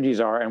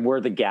opportunities are and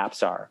where the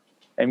gaps are,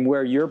 and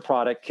where your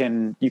product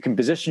you can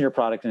position your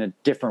product in a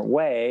different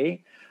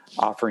way,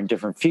 offering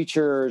different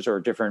features or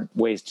different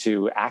ways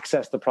to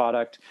access the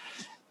product.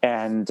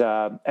 And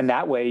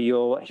that way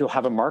you'll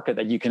have a market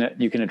that you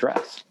can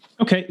address.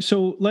 Okay,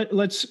 so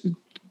let's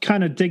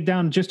kind of dig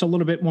down just a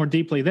little bit more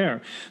deeply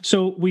there.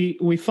 So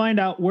we find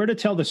out where to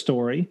tell the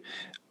story.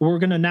 We're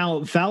going to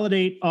now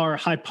validate our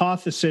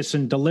hypothesis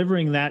in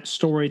delivering that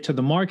story to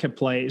the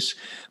marketplace.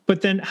 But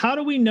then how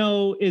do we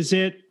know, is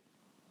it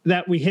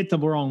that we hit the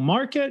wrong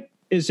market?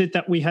 Is it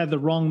that we had the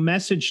wrong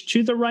message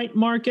to the right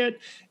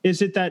market?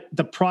 Is it that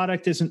the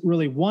product isn't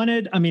really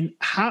wanted? I mean,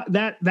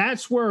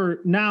 that's where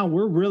now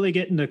we're really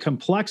getting to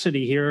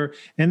complexity here.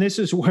 And this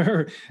is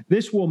where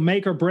this will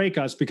make or break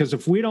us, because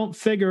if we don't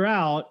figure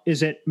out,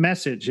 is it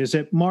message, is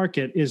it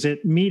market, is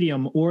it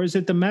medium, or is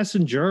it the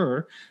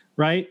messenger,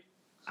 right?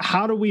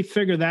 How do we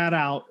figure that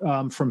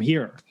out from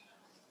here?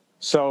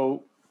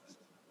 So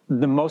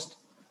the most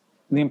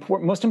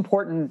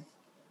important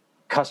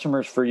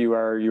customers for you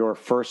are your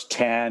first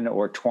 10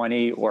 or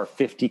 20 or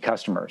 50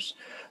 customers.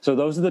 So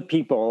those are the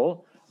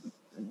people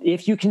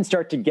if you can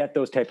start to get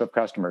those type of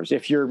customers,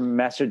 if your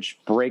message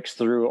breaks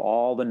through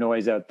all the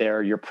noise out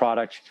there, your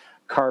product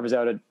carves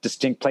out a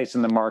distinct place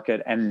in the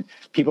market and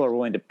people are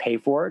willing to pay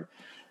for it,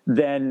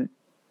 then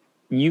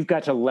you've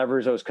got to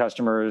leverage those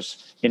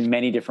customers in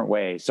many different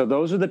ways. So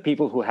those are the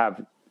people who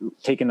have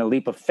taken a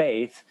leap of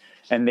faith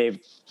and they've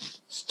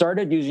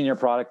started using your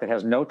product that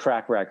has no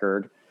track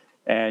record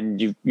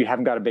and you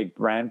haven't got a big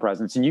brand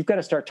presence, and you've got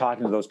to start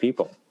talking to those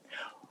people.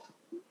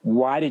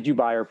 Why did you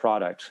buy our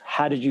product?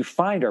 How did you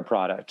find our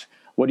product?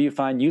 What do you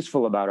find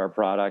useful about our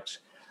product?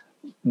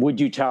 Would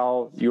you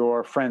tell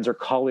your friends or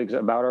colleagues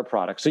about our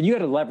product? So you got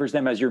to leverage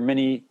them as your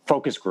mini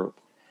focus group,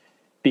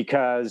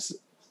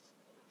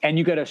 and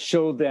you got to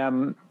show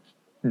them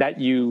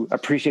that you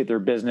appreciate their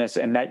business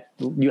and that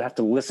you have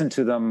to listen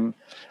to them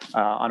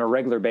on a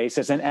regular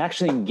basis and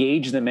actually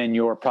engage them in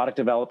your product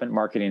development,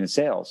 marketing, and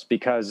sales,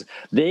 because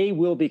they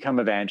will become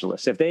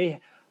evangelists. If they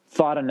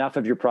thought enough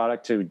of your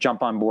product to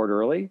jump on board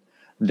early,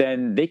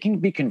 then they can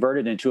be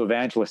converted into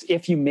evangelists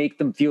if you make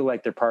them feel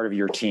like they're part of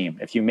your team,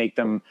 if you make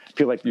them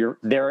feel like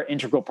they're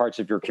integral parts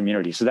of your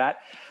community. So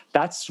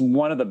that's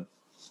one of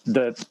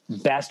the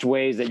best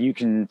ways that you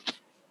can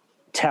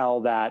tell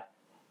that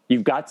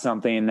you've got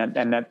something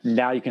and that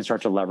now you can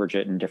start to leverage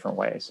it in different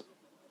ways.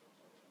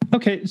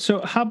 Okay,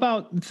 so how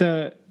about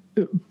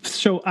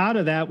so out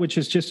of that, which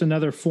is just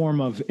another form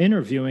of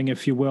interviewing,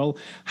 if you will,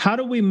 how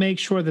do we make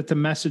sure that the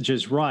message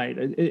is right?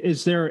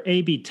 Is there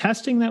A/B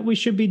testing that we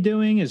should be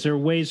doing? Is there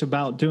ways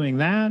about doing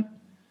that?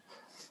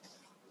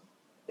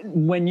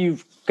 When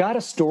you've got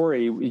a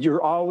story,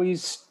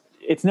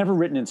 it's never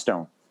written in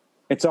stone.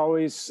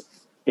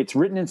 It's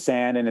written in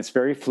sand, and it's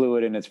very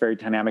fluid and it's very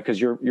dynamic,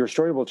 because your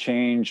story will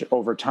change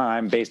over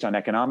time based on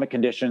economic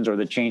conditions or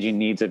the changing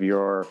needs of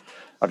your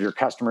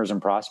customers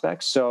and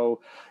prospects. So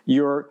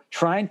you're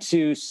trying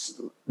to,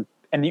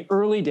 in the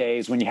early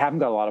days when you haven't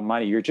got a lot of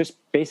money, you're just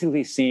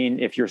basically seeing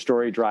if your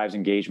story drives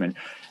engagement.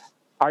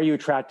 Are you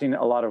attracting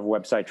a lot of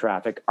website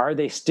traffic? Are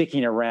they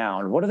sticking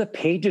around? What are the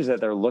pages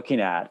that they're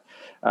looking at?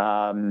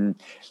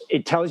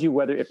 It tells you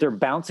whether, if they're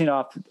bouncing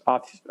off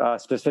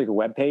specific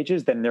web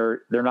pages, then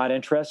they're not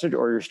interested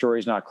or your story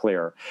is not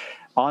clear.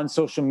 On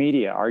social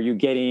media, are you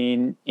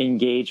getting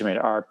engagement?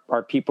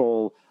 Are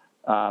people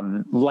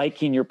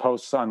liking your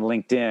posts on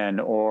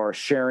LinkedIn or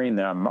sharing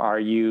them?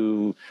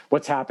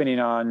 What's happening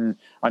on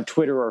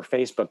Twitter or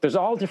Facebook? There's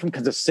all different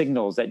kinds of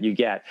signals that you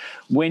get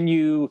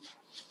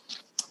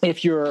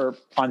if you're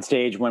on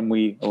stage, when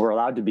we're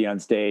allowed to be on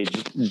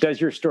stage. Does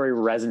your story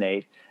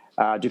resonate?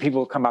 Do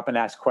people come up and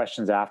ask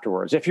questions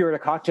afterwards? If you're at a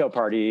cocktail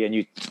party and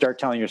you start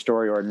telling your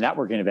story, or a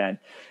networking event,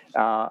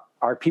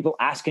 are people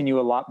asking you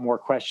a lot more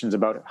questions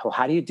about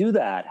how do you do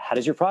that? How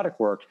does your product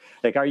work?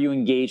 Like, are you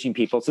engaging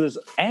people? So there's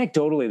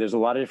a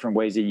lot of different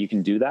ways that you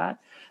can do that.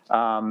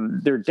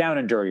 They're down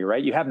and dirty,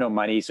 right? You have no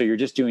money, so you're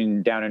just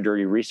doing down and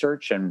dirty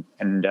research and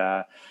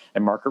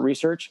market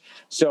research.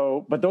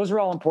 So, but those are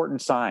all important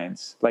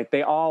signs. Like,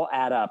 they all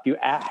add up. You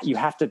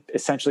have to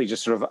essentially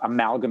just sort of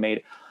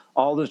amalgamate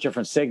all those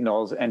different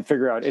signals and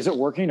figure out, is it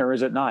working or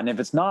is it not? And if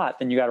it's not,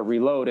 then you got to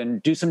reload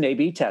and do some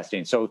A/B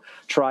testing. So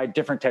try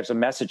different types of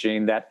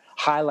messaging that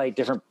highlight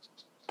different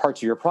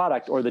parts of your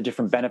product or the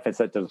different benefits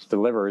that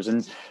delivers,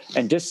 and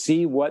just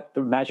see what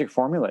the magic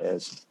formula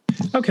is.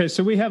 Okay,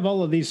 so we have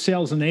all of these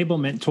sales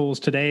enablement tools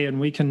today, and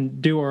we can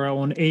do our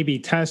own A/B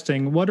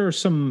testing. What are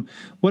some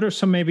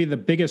maybe the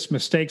biggest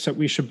mistakes that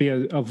we should be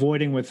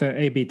avoiding with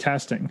A/B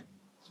testing?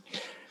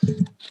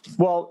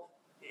 Well,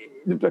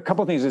 a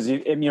couple of things is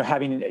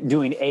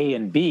doing A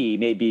and B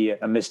may be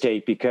a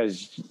mistake,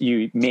 because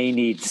you may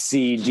need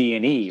C, D,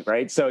 and E,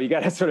 right? So you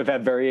got to sort of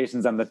have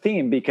variations on the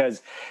theme,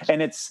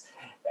 it's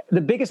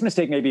the biggest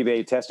mistake maybe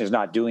A/B testing is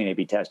not doing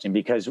A/B testing,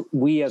 because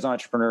we as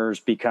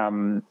entrepreneurs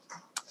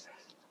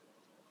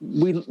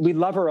we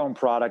love our own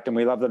product and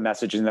we love the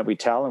messaging that we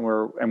tell,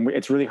 and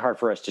it's really hard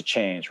for us to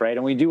change, right?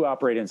 And we do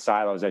operate in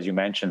silos, as you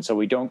mentioned, so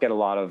we don't get a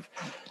lot of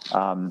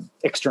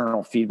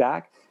external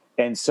feedback.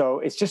 And so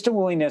it's just a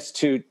willingness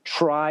to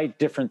try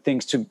different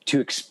things, to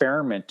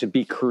experiment, to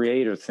be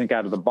creative, think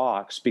out of the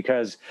box,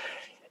 because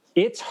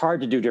it's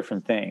hard to do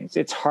different things.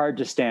 It's hard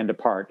to stand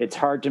apart. It's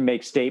hard to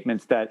make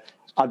statements that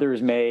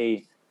others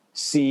may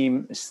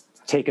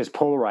take as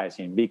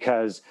polarizing,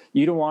 because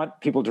you don't want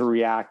people to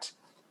react,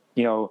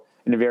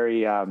 in a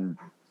very,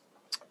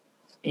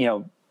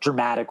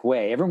 dramatic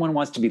way. Everyone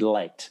wants to be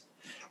liked.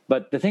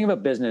 But the thing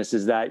about business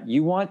is that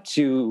you want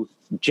to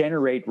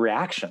generate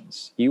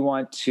reactions. You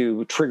want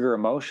to trigger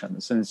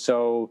emotions. And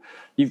so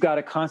you've got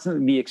to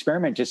constantly be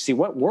experimenting to see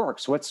what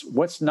works,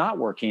 what's not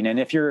working. And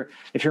if your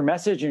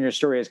message and your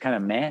story is kind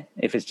of meh,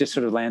 if it just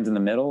sort of lands in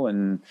the middle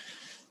and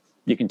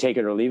you can take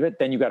it or leave it,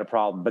 then you've got a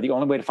problem. But the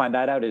only way to find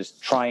that out is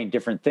trying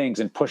different things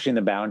and pushing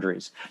the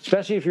boundaries,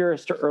 especially if you're an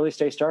early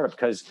stage startup,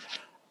 because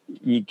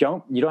you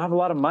don't have a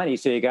lot of money,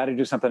 so you got to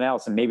do something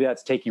else. And maybe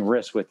that's taking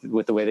risks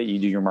with the way that you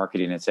do your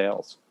marketing and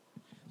sales.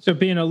 So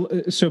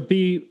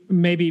be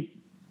maybe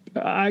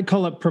I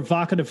call it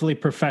provocatively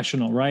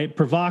professional, right?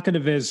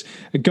 Provocative is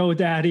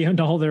GoDaddy and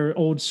all their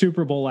old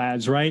Super Bowl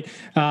ads, right?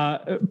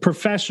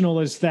 Professional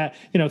is that,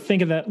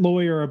 think of that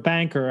lawyer or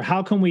banker.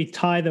 How can we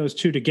tie those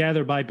two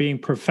together by being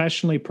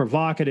professionally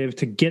provocative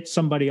to get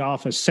somebody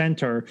off a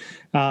center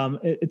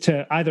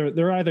to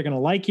they're either going to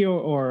like you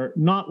or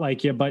not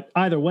like you, but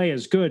either way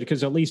is good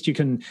because at least you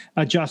can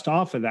adjust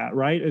off of that,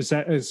 right? Is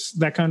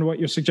that kind of what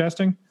you're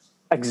suggesting?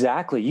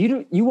 Exactly.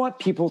 You want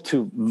people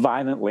to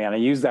violently, and I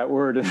use that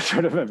word in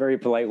sort of a very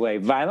polite way,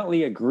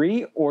 violently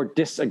agree or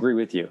disagree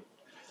with you.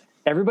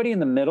 Everybody in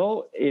the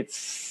middle,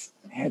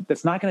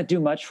 that's not going to do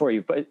much for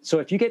you. But so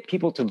if you get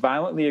people to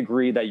violently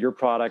agree that your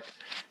product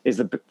is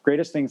the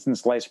greatest thing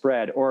since sliced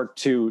bread, or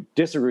to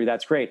disagree,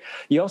 that's great.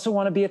 You also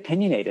want to be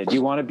opinionated.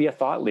 You want to be a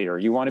thought leader.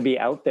 You want to be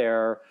out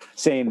there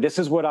saying, this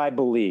is what I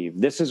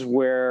believe. This is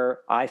where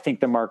I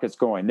think the market's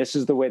going. This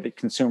is the way that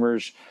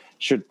consumers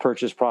should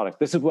purchase product.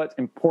 This is what's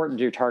important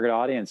to your target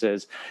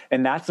audiences.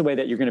 And that's the way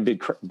that you're going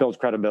to build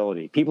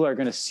credibility. People are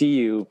going to see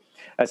you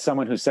as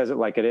someone who says it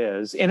like it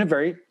is in a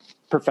very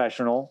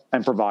professional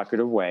and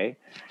provocative way.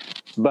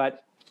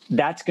 But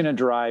that's going to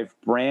drive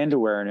brand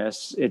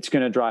awareness. It's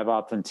going to drive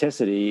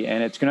authenticity,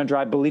 and it's going to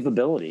drive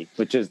believability,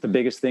 which is the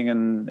biggest thing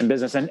in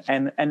business,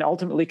 and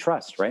ultimately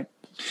trust, right?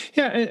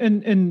 Yeah,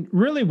 and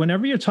really,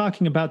 whenever you're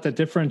talking about that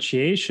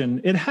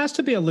differentiation, it has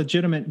to be a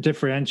legitimate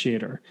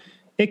differentiator.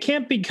 It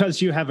can't be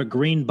because you have a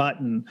green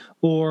button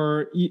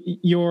or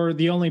you're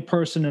the only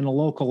person in a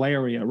local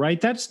area, right?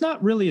 That's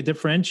not really a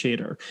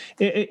differentiator.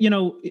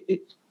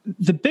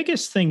 The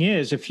biggest thing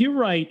is if you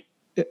write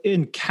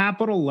in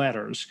capital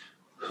letters,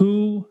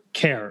 who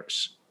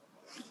cares?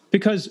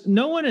 Because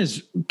no one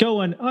is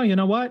going, oh, you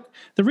know what?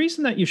 The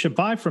reason that you should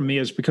buy from me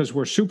is because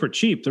we're super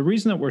cheap. The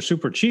reason that we're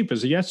super cheap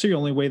is that's the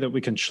only way that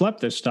we can schlep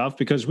this stuff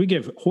because we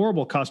give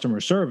horrible customer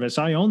service.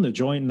 I own the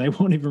joint and they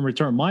won't even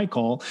return my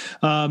call.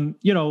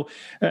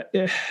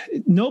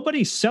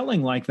 Nobody's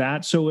selling like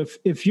that. So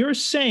if you're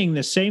saying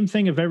the same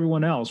thing of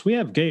everyone else, we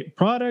have great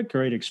product,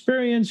 great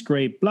experience,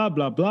 great blah,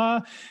 blah,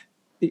 blah.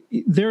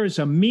 There is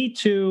a me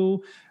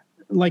too,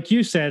 like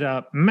you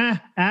said, meh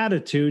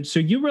attitude. So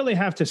you really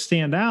have to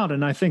stand out.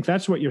 And I think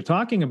that's what you're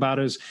talking about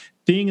is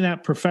being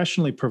that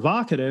professionally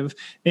provocative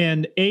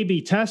and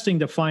A/B testing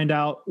to find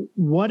out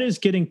what is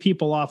getting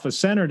people off a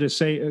center to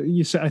say,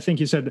 I think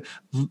you said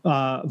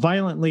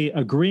violently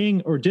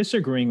agreeing or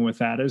disagreeing with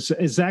that.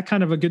 Is that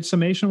kind of a good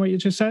summation of what you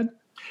just said?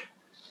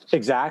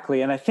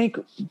 Exactly. And I think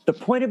the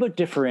point about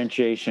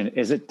differentiation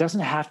is it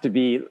doesn't have to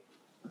be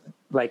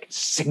like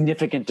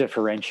significant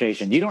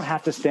differentiation. You don't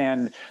have to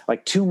stand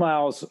like 2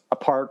 miles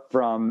apart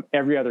from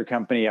every other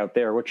company out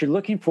there. What you're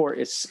looking for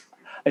is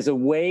a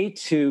way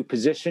to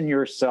position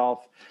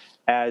yourself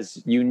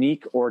as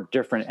unique or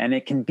different. And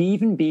it can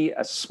even be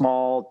a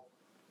small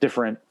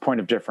different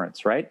point of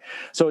difference, right?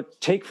 So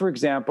take, for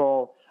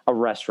example, a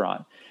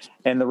restaurant.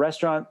 And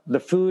the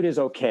food is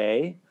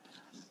okay,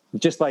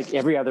 just like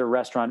every other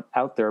restaurant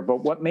out there.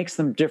 But what makes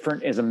them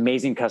different is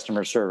amazing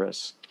customer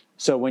service.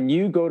 So when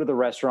you go to the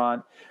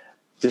restaurant,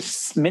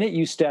 this minute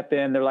you step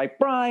in, they're like,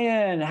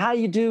 Brian, how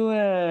you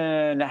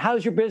doing?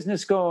 How's your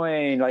business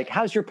going? Like,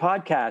 how's your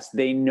podcast?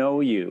 They know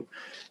you.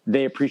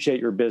 They appreciate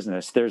your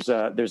business. There's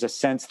a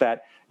sense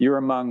that you're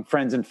among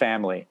friends and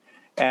family.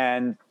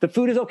 And the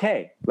food is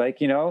okay, but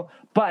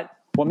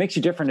what makes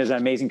you different is an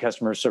amazing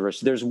customer service.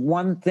 If there's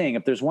one thing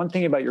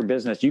about your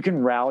business, you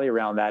can rally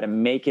around that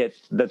and make it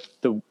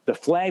the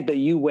flag that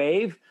you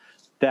wave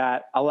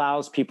that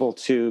allows people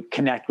to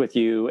connect with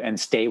you and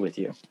stay with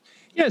you.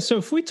 Yeah, so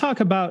if we talk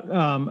about,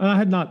 and I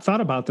had not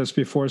thought about this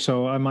before,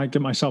 so I might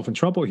get myself in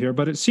trouble here,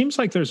 but it seems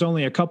like there's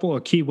only a couple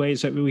of key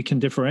ways that we can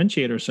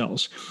differentiate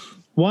ourselves.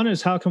 One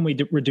is how can we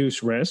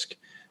reduce risk?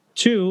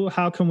 Two,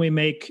 how can we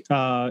make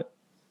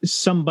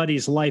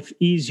somebody's life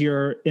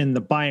easier in the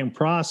buying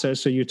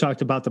process? So you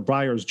talked about the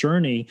buyer's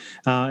journey,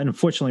 and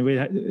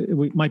unfortunately,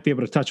 we might be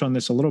able to touch on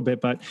this a little bit.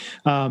 But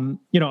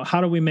how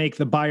do we make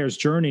the buyer's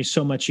journey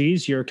so much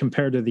easier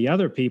compared to the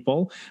other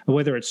people?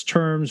 Whether it's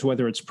terms,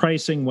 whether it's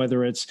pricing,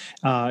 whether it's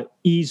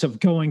ease of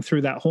going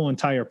through that whole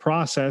entire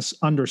process,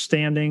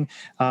 understanding,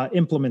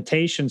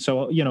 implementation.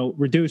 So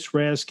reduce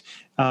risk,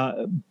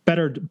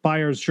 better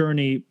buyer's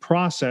journey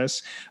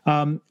process.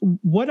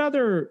 What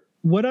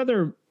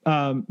other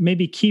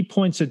maybe key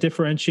points of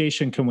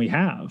differentiation can we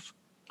have?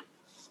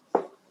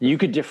 You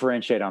could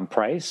differentiate on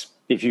price.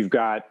 If you've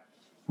got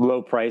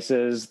low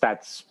prices,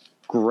 that's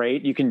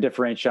great. You can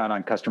differentiate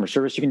on customer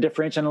service. You can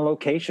differentiate on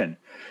location.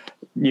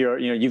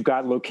 You've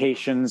got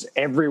locations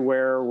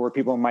everywhere where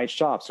people might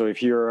shop. So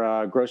if you're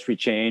a grocery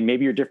chain,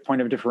 maybe your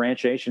point of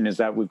differentiation is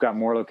that we've got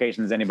more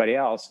locations than anybody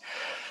else.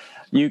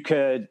 You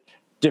could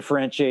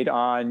differentiate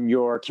on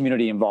your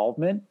community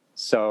involvement.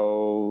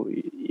 So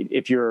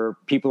if your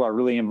people are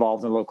really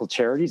involved in local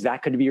charities,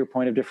 that could be your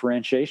point of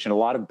differentiation. A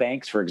lot of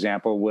banks, for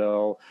example,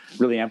 will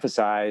really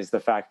emphasize the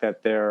fact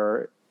that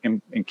their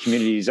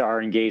communities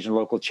are engaged in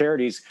local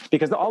charities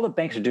because all the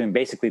banks are doing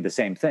basically the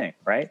same thing,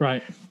 right?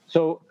 Right.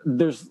 So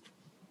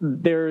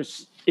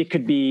it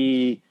could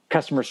be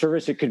customer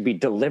service. It could be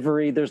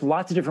delivery. There's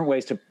lots of different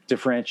ways to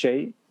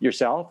differentiate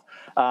yourself.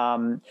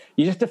 You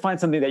just have to find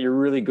something that you're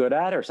really good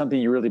at or something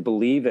you really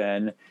believe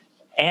in,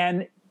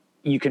 and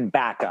you can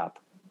back up.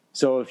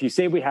 So if you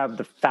say we have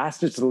the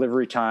fastest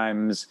delivery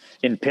times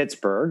in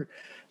Pittsburgh,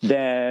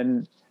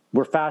 then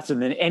we're faster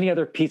than any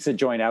other pizza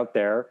joint out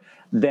there,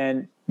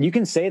 then you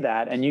can say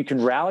that and you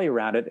can rally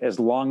around it as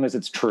long as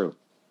it's true.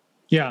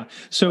 Yeah.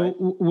 So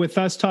with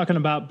us talking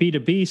about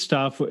B2B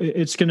stuff,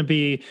 it's going to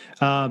be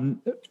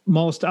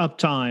most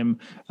uptime,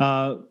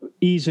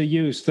 ease of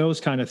use,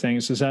 those kind of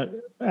things. Is that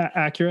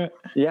accurate?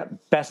 Yeah.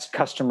 Best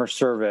customer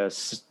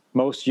service,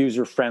 most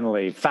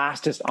user-friendly,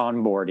 fastest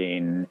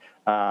onboarding,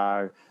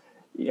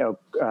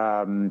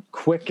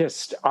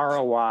 quickest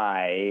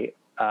ROI,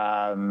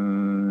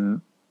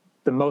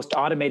 the most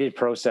automated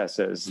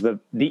processes, the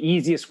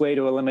easiest way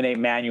to eliminate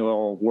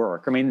manual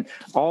work. I mean,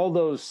 all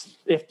those,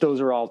 if those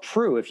are all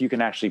true, if you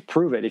can actually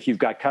prove it, if you've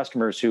got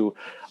customers who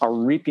are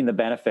reaping the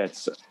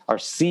benefits, are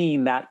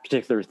seeing that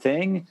particular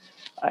thing,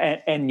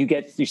 and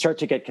you start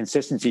to get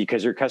consistency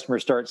because your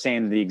customers start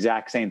saying the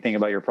exact same thing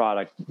about your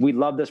product. We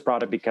love this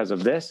product because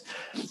of this.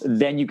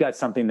 Then you've got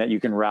something that you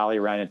can rally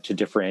around it to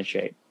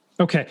differentiate.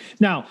 Okay.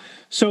 Now,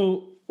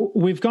 so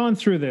we've gone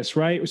through this,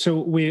 right? So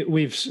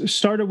we've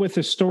started with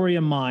the story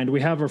in mind. We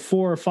have our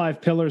 4 or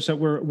 5 pillars that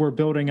we're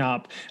building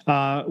up.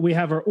 We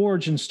have our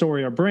origin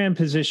story, our brand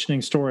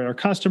positioning story, our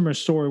customer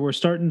story. We're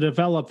starting to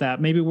develop that.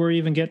 Maybe we're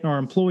even getting our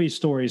employee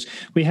stories.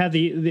 We had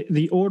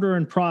the order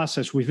and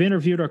process. We've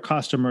interviewed our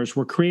customers.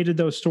 We're created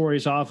those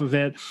stories off of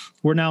it.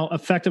 We're now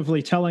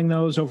effectively telling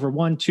those over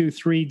 1, 2,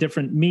 3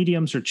 different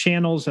mediums or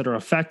channels that are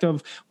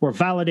effective. We're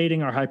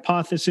validating our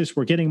hypothesis.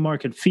 We're getting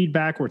market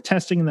feedback. We're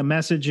testing the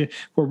message.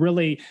 We're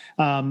really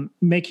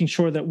making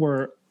sure that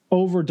we're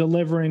over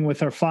delivering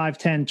with our 5,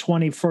 10,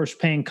 20 first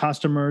paying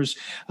customers.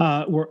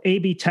 We're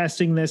A/B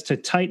testing this to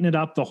tighten it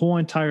up the whole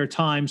entire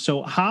time.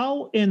 So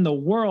how in the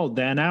world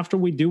then, after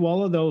we do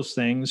all of those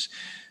things,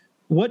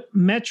 what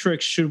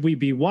metrics should we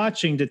be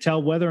watching to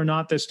tell whether or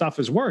not this stuff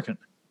is working?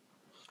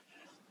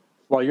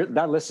 Well,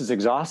 that list is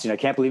exhausting. I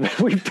can't believe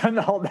we've done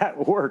all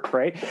that work,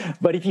 right?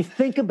 But if you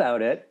think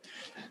about it,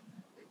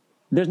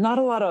 there's not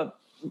a lot of,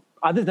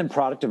 other than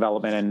product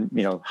development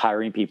and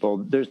hiring people,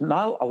 there's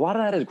not a lot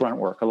of that is grunt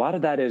work. A lot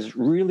of that is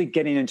really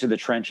getting into the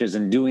trenches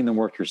and doing the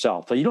work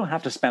yourself. So you don't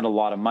have to spend a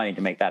lot of money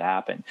to make that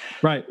happen.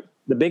 Right.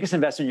 The biggest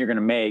investment you're going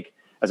to make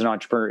as an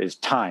entrepreneur is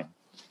time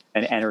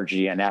and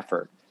energy and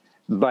effort.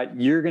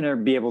 But you're going to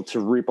be able to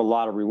reap a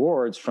lot of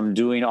rewards from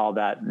doing all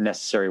that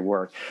necessary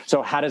work.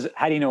 So how do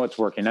you know it's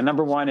working? Now,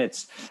 number one,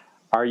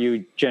 are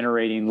you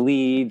generating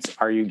leads?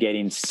 Are you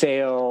getting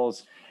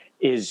sales?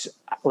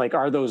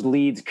 Are those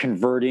leads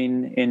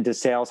converting into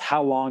sales?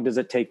 How long does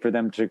it take for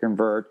them to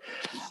convert?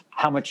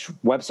 How much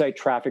website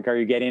traffic are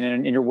you getting?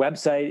 And your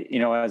website,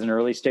 as an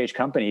early stage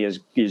company is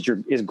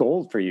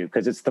gold for you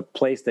because it's the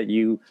place that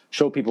you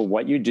show people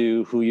what you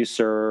do, who you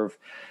serve,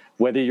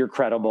 whether you're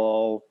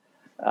credible,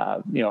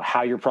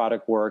 how your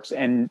product works.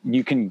 And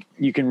you can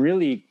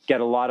really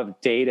get a lot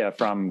of data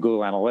from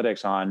Google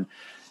Analytics on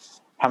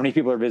how many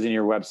people are visiting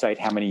your website,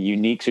 how many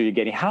uniques are you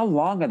getting, how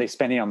long are they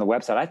spending on the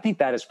website? I think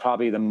that is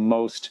probably one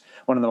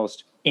of the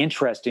most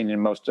interesting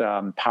and most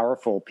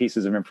powerful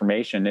pieces of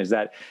information is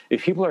that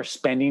if people are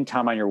spending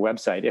time on your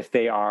website, if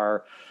they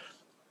are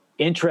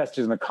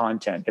interested in the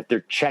content, if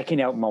they're checking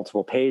out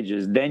multiple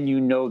pages, then you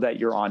know that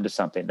you're onto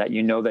something, that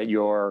you know that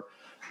your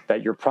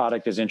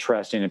product is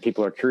interesting and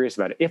people are curious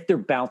about it. If they're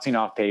bouncing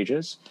off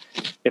pages,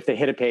 if they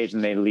hit a page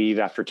and they leave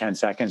after 10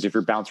 seconds, if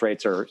your bounce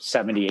rates are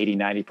 70, 80,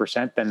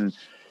 90%,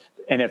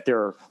 and if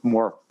they're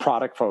more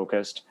product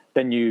focused,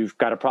 then you've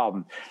got a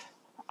problem.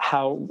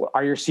 How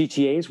are your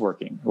CTAs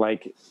working?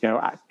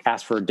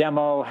 Ask for a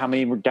demo. How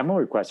many demo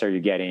requests are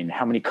you getting?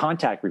 How many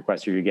contact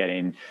requests are you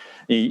getting?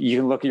 You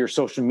can look at your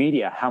social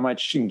media. How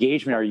much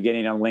engagement are you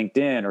getting on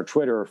LinkedIn or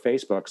Twitter or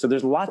Facebook? So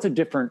there's lots of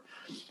different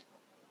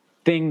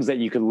things that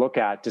you can look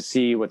at to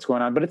see what's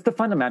going on. But it's the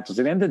fundamentals.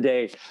 At the end of the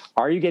day,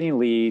 are you getting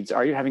leads?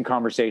 Are you having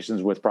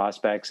conversations with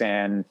prospects?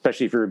 And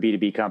especially if you're a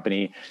B2B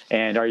company,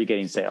 and are you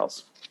getting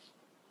sales?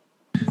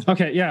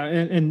 Okay, yeah,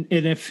 and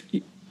if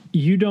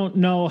you don't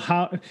know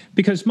how,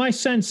 because my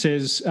sense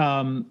is,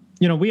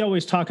 we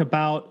always talk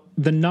about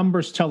the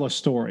numbers tell a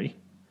story,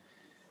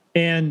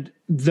 and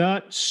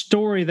that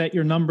story that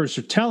your numbers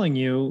are telling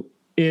you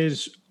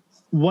is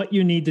what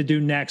you need to do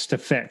next to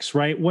fix,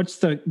 right? What's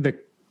the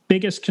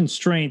biggest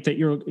constraint that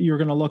you're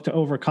going to look to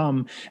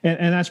overcome,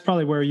 and that's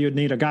probably where you'd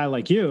need a guy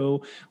like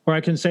you, where I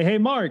can say, hey,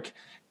 Mark,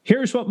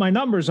 here's what my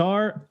numbers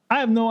are. I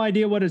have no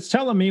idea what it's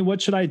telling me.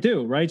 What should I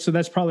do? Right. So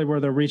that's probably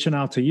where they're reaching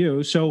out to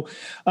you. So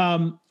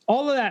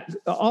all of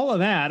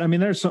that. I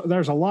mean, there's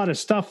a lot of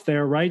stuff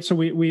there, right? So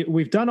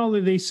we've done all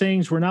of these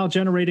things. We're now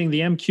generating the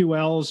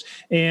MQLs,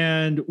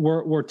 and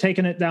we're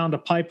taking it down to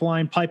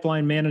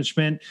pipeline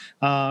management,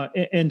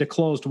 into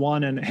closed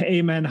one. And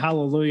amen,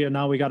 hallelujah.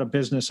 Now we got a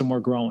business and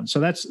we're growing.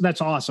 So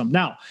that's awesome.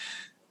 Now,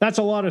 that's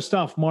a lot of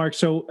stuff, Mark.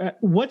 So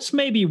what's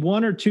maybe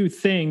 1 or 2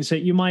 things that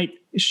you might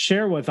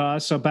share with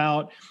us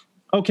about,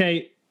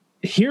 okay,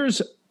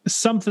 here's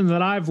something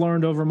that I've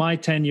learned over my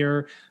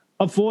tenure.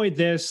 Avoid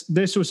this.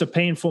 This was a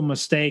painful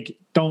mistake.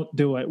 Don't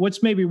do it.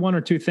 What's maybe one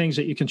or two things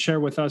that you can share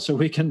with us so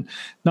we can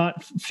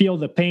not feel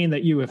the pain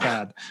that you have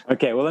had?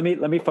 Okay. Well, let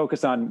me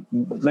focus on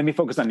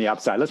the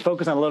upside. Let's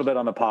focus on a little bit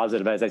on the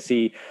positive as I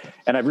see,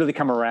 and I've really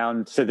come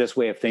around to this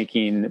way of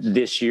thinking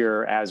this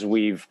year as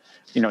we've,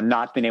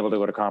 not been able to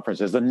go to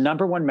conferences. The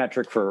number one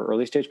metric for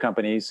early stage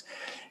companies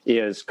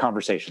is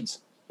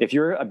conversations. If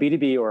you're a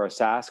B2B or a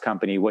SaaS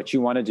company, what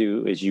you want to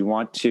do is you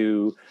want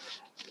to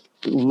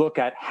look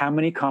at how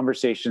many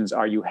conversations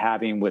are you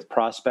having with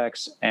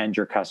prospects and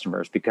your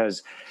customers,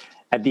 because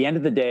at the end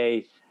of the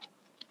day,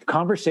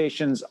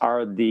 conversations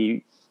are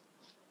the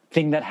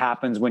thing that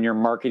happens when your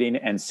marketing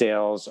and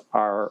sales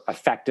are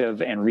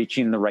effective and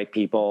reaching the right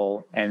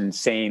people and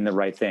saying the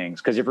right things.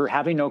 Because if you're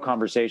having no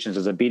conversations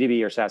as a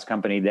B2B or SaaS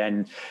company,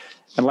 then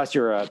unless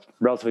you're a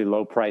relatively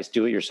low price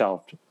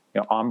do-it-yourself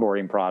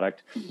onboarding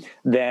product,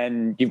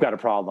 then you've got a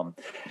problem.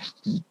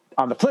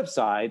 On the flip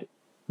side,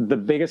 the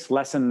biggest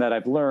lesson that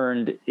I've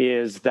learned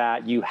is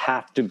that you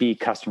have to be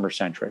customer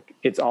centric.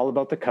 It's all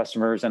about the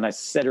customers. And I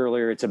said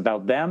earlier, it's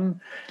about them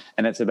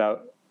and it's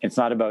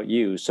not about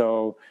you.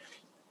 So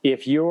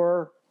if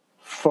you're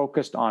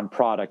focused on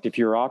product, if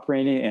you're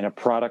operating in a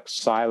product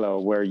silo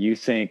where you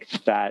think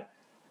that,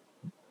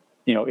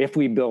 if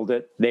we build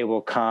it, they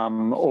will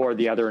come, or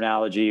the other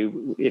analogy,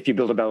 if you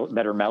build a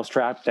better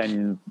mousetrap,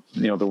 then,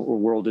 the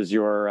world is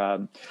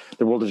your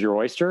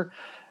oyster,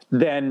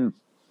 then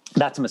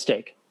that's a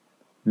mistake.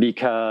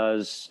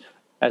 Because,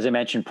 as I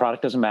mentioned,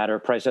 product doesn't matter,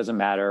 price doesn't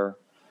matter.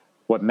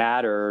 What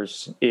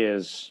matters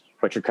is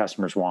what your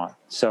customers want.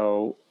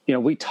 So,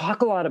 we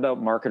talk a lot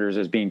about marketers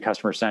as being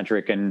customer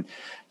centric and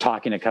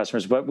talking to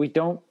customers, but we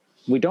talk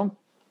the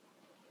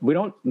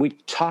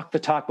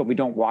talk, but we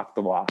don't walk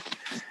the walk.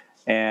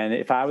 And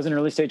if I was an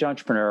early stage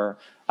entrepreneur,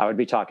 I would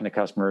be talking to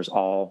customers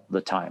all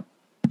the time.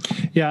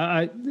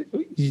 Yeah,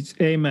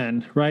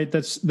 amen. Right.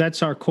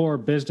 That's our core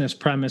business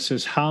premise: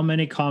 is how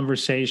many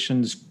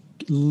conversations,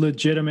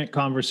 legitimate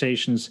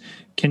conversations,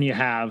 can you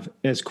have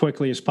as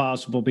quickly as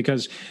possible?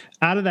 Because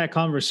out of that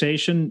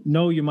conversation,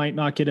 no, you might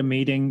not get a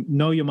meeting,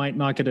 no, you might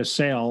not get a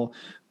sale,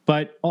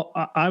 but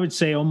I would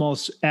say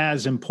almost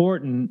as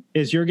important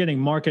is you're getting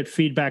market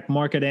feedback,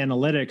 market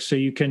analytics, so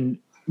you can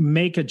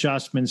make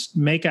adjustments,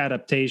 make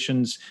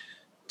adaptations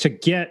to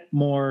get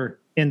more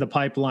in the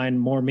pipeline,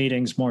 more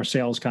meetings, more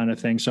sales kind of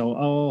thing. So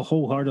I'll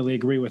wholeheartedly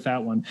agree with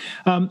that one.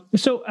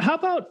 So how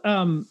about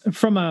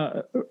from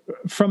a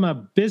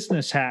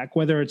business hack,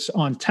 whether it's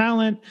on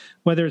talent,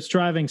 whether it's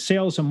driving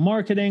sales and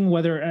marketing,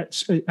 whether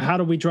it's how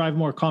do we drive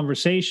more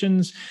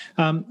conversations?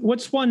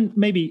 What's one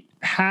maybe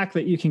hack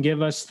that you can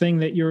give us, thing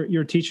that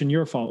you're teaching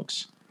your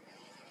folks?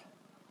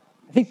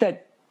 I think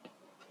that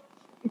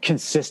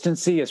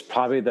consistency is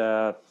probably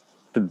the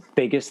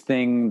biggest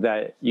thing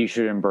that you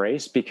should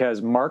embrace,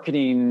 because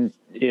marketing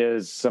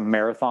is a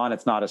marathon.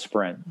 It's not a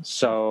sprint.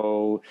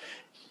 So,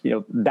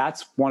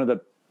 that's one of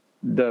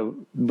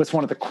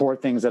the core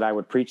things that I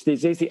would preach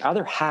these days. The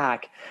other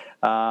hack,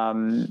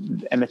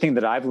 and the thing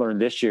that I've learned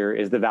this year,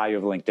 is the value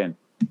of LinkedIn.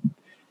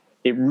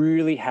 It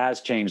really has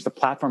changed. The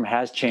platform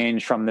has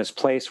changed from this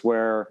place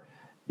where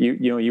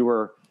you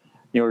were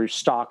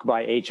stalked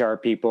by HR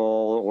people,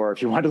 or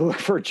if you wanted to look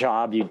for a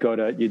job,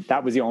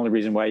 that was the only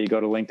reason why you go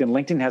to LinkedIn.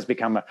 LinkedIn has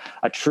become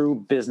a true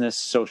business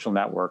social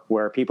network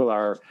where people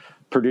are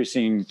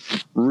producing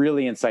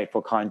really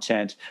insightful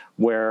content,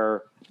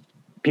 where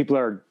people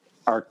are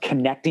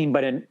connecting,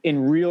 but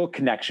in real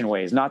connection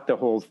ways, not the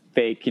whole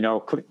fake,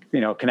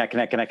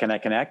 connect,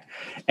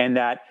 and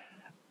that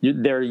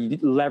they're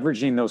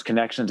leveraging those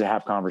connections to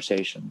have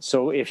conversations.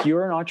 So if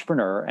you're an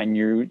entrepreneur and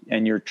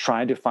you're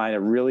trying to find a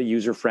really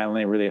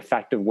user-friendly, really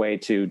effective way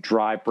to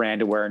drive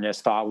brand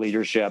awareness, thought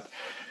leadership,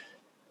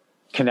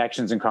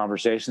 connections, and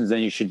conversations,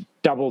 then you should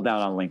double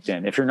down on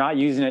LinkedIn. If you're not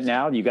using it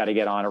now, you got to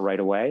get on it right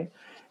away.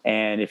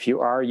 And if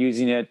you are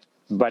using it,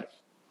 but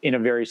in a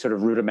very sort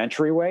of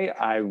rudimentary way,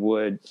 I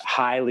would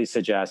highly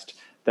suggest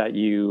that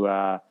you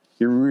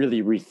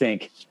really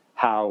rethink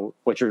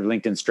what your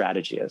LinkedIn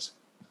strategy is.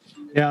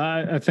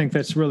 Yeah, I think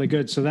that's really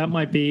good. So that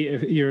might be,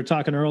 if you were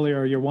talking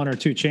earlier, your one or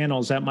two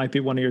channels, that might be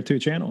one of your two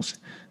channels.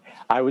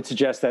 I would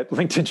suggest that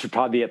LinkedIn should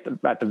probably be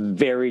at the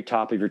very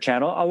top of your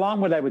channel,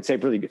 along with, I would say,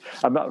 really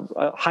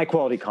high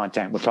quality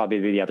content would probably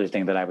be the other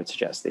thing that I would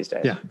suggest these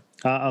days. Yeah,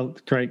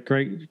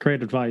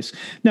 great advice.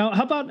 Now,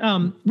 how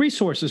about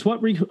resources?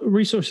 What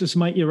resources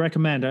might you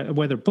recommend?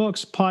 Whether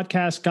books,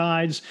 podcasts,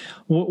 guides,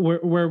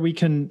 where we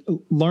can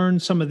learn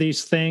some of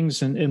these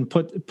things and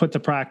put to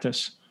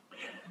practice?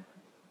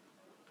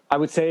 I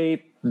would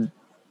say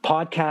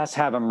podcasts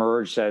have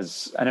emerged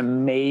as an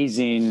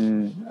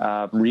amazing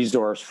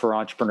resource for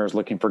entrepreneurs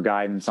looking for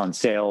guidance on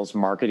sales,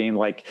 marketing.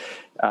 Like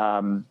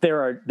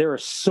there are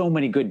so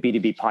many good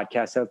B2B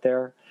podcasts out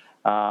there.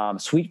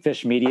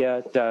 Sweetfish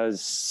Media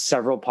does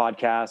several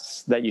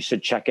podcasts that you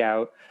should check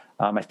out.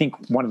 I think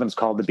one of them is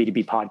called the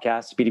B2B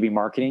Podcast, B2B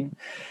Marketing.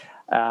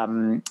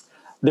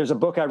 There's a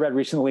book I read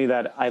recently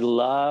that I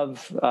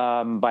love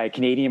by a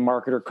Canadian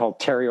marketer called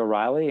Terry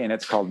O'Reilly, and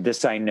it's called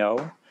This I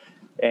Know.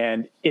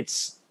 And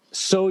it's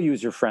so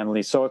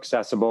user-friendly, so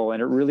accessible,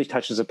 and it really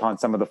touches upon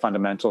some of the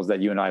fundamentals that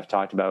you and I have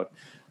talked about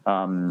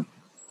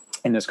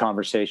in this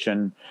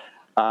conversation.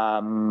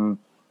 I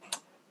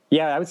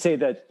would say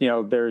that,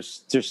 there's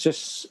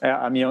just,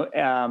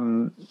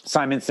 Simon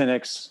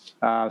Sinek's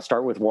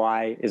Start With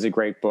Why is a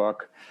great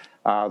book.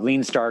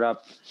 Lean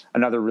Startup,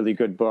 another really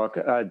good book.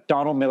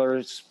 Donald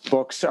Miller's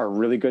books are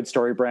really good.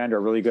 Story Brand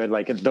are really good.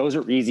 Like, those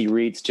are easy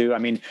reads too. I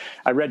mean,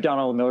 I read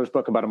Donald Miller's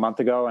book about a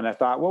month ago, and I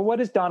thought, well, what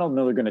is Donald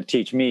Miller going to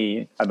teach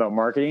me about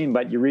marketing?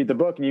 But you read the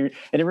book, and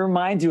it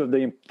reminds you of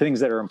the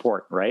things that are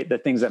important, right? The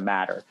things that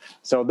matter.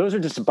 So those are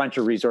just a bunch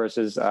of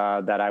resources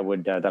that I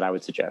would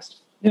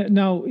suggest. Yeah,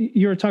 now,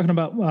 you were talking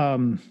about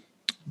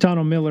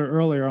Donald Miller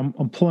earlier.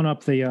 I'm pulling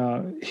up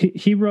the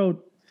he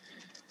wrote.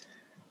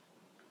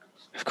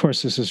 Of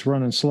course, this is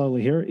running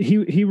slowly here.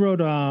 He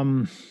wrote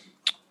a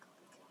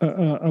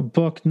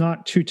book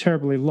not too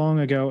terribly long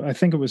ago. I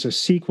think it was a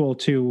sequel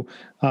to,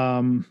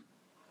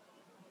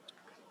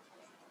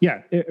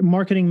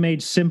 Marketing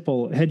Made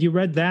Simple. Had you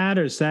read that,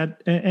 or is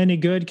that any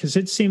good? Because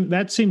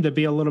that seemed to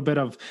be a little bit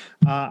of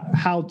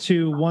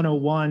how-to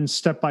 101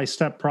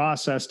 step-by-step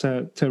process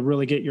to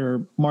really get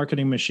your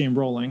marketing machine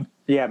rolling.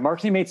 Yeah,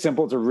 Marketing Made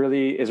Simple is a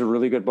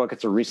really good book.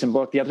 It's a recent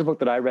book. The other book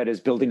that I read is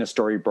Building a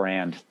Story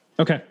Brand.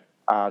 Okay.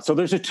 So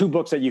there's the two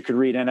books that you could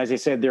read. And as I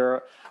said,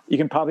 you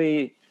can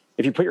probably,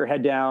 if you put your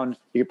head down,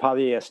 you could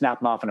probably snap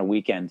them off in a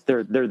weekend.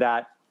 They're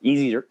that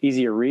easy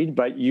to read,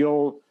 but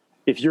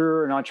if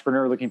you're an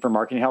entrepreneur looking for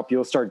marketing help,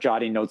 you'll start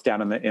jotting notes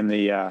down in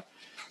the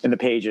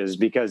pages,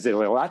 because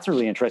that's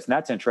really interesting.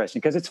 That's interesting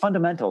because it's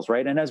fundamentals,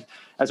 right? And as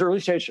early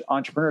stage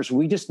entrepreneurs,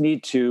 we just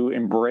need to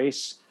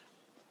embrace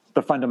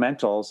the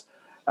fundamentals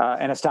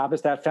and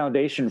establish that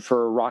foundation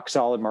for rock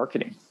solid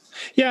marketing.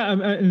 Yeah,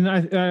 and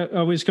I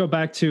always go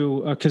back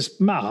to, because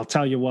I'll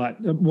tell you what,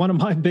 one of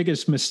my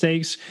biggest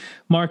mistakes,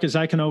 Mark, is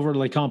I can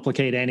overly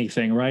complicate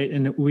anything, right?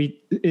 And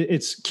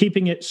it's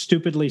keeping it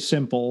stupidly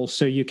simple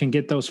so you can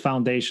get those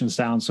foundations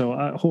down. So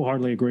I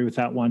wholeheartedly agree with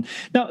that one.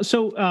 Now,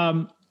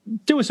 so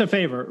do us a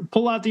favor,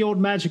 pull out the old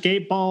magic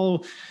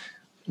 8-ball,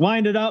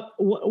 wind it up.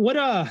 What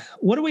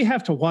do we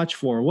have to watch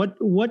for?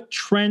 What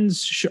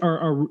trends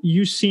are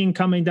you seeing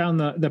coming down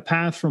the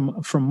path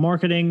from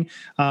marketing?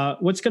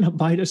 What's going to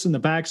bite us in the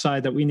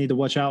backside that we need to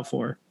watch out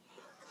for?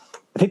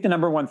 I think the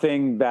number one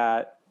thing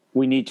that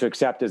we need to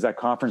accept is that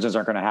conferences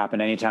aren't going to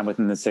happen anytime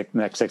within the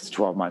next 6 to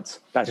 12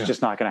 months. That's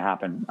just not going to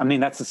happen. I mean,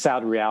 that's the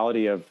sad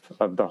reality of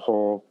the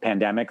whole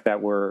pandemic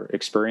that we're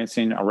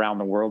experiencing around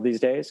the world these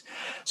days.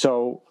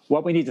 So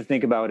what we need to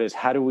think about is,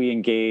 how do we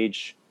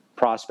engage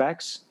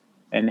prospects?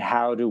 And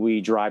how do we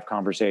drive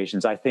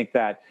conversations? I think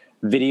that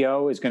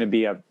video is going to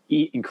be an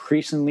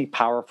increasingly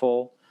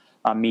powerful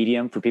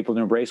medium for people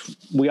to embrace.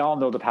 We all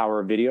know the power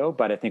of video,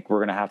 but I think we're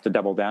going to have to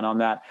double down on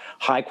that.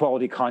 High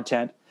quality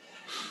content.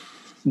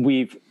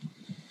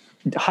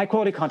 High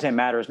quality content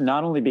matters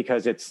not only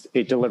because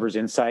it delivers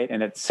insight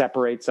and it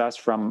separates us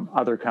from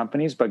other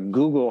companies, but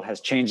Google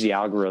has changed the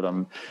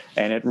algorithm,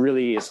 and it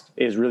really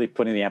is really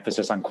putting the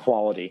emphasis on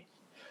quality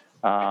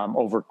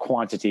over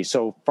quantity.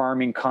 So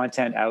farming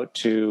content out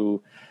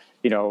to,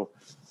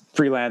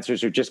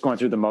 freelancers who are just going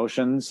through the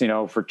motions,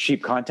 for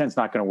cheap content is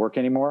not going to work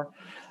anymore.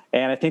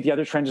 And I think the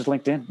other trend is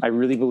LinkedIn. I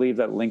really believe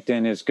that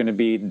LinkedIn is going to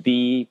be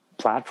the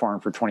platform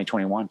for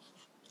 2021.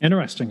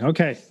 Interesting.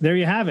 Okay, there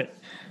you have it.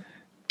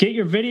 Get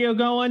your video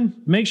going,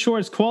 make sure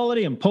it's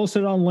quality, and post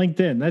it on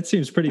LinkedIn. That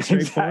seems pretty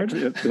straightforward.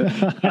 Exactly.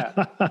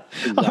 Exactly.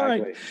 All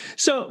right.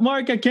 So,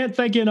 Mark, I can't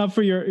thank you enough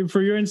for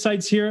your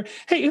insights here.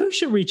 Hey, who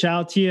should reach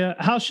out to you?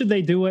 How should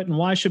they do it? And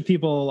why should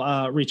people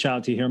reach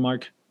out to you here,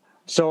 Mark?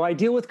 So I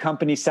deal with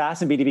companies,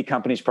 SaaS and B2B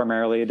companies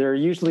primarily. They're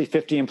usually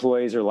 50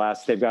 employees or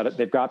less. They've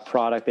got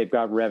product, they've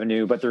got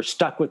revenue, but they're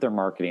stuck with their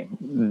marketing.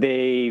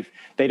 They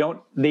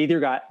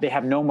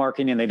have no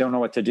marketing and they don't know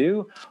what to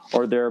do,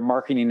 or their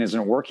marketing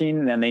isn't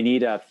working, and they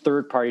need a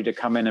third party to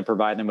come in and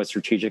provide them with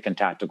strategic and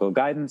tactical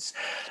guidance.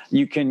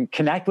 You can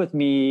connect with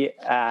me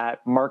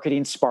at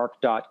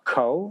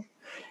marketingspark.co.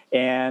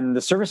 And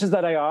the services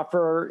that I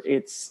offer,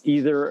 it's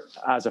either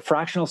as a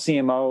fractional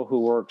CMO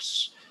who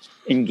works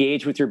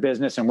engage with your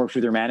business and works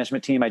with your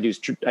management team. I do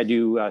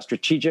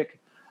strategic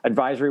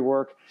advisory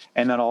work,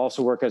 and then I'll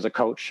also work as a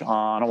coach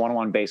on a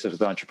one-on-one basis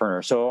with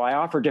entrepreneurs. So I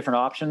offer different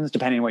options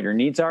depending on what your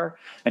needs are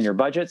and your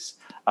budgets.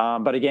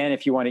 But again,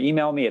 if you want to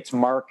email me, it's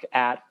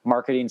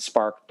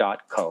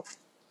mark@marketingspark.co.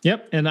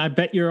 Yep, and I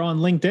bet you're on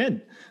LinkedIn.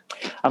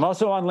 I'm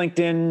also on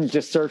LinkedIn.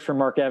 Just search for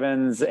Mark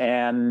Evans,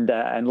 and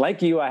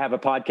like you, I have a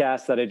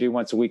podcast that I do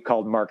once a week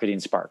called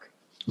Marketing Spark.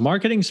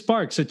 Marketing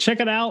Spark. So check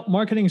it out,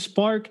 Marketing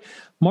Spark,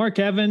 Mark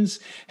Evans.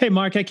 Hey,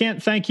 Mark, I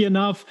can't thank you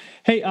enough.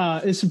 Hey,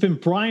 this has been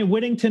Brian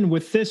Whittington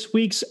with this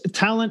week's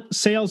Talent,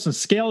 Sales, and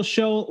Scale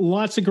Show.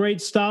 Lots of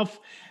great stuff.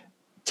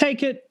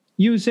 Take it,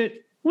 use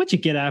it. Once you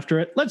get after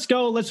it, let's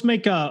go. Let's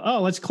make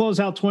let's close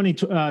out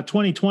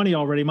 2020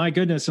 already. My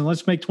goodness. And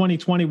let's make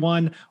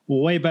 2021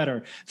 way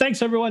better.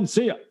 Thanks, everyone.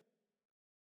 See ya.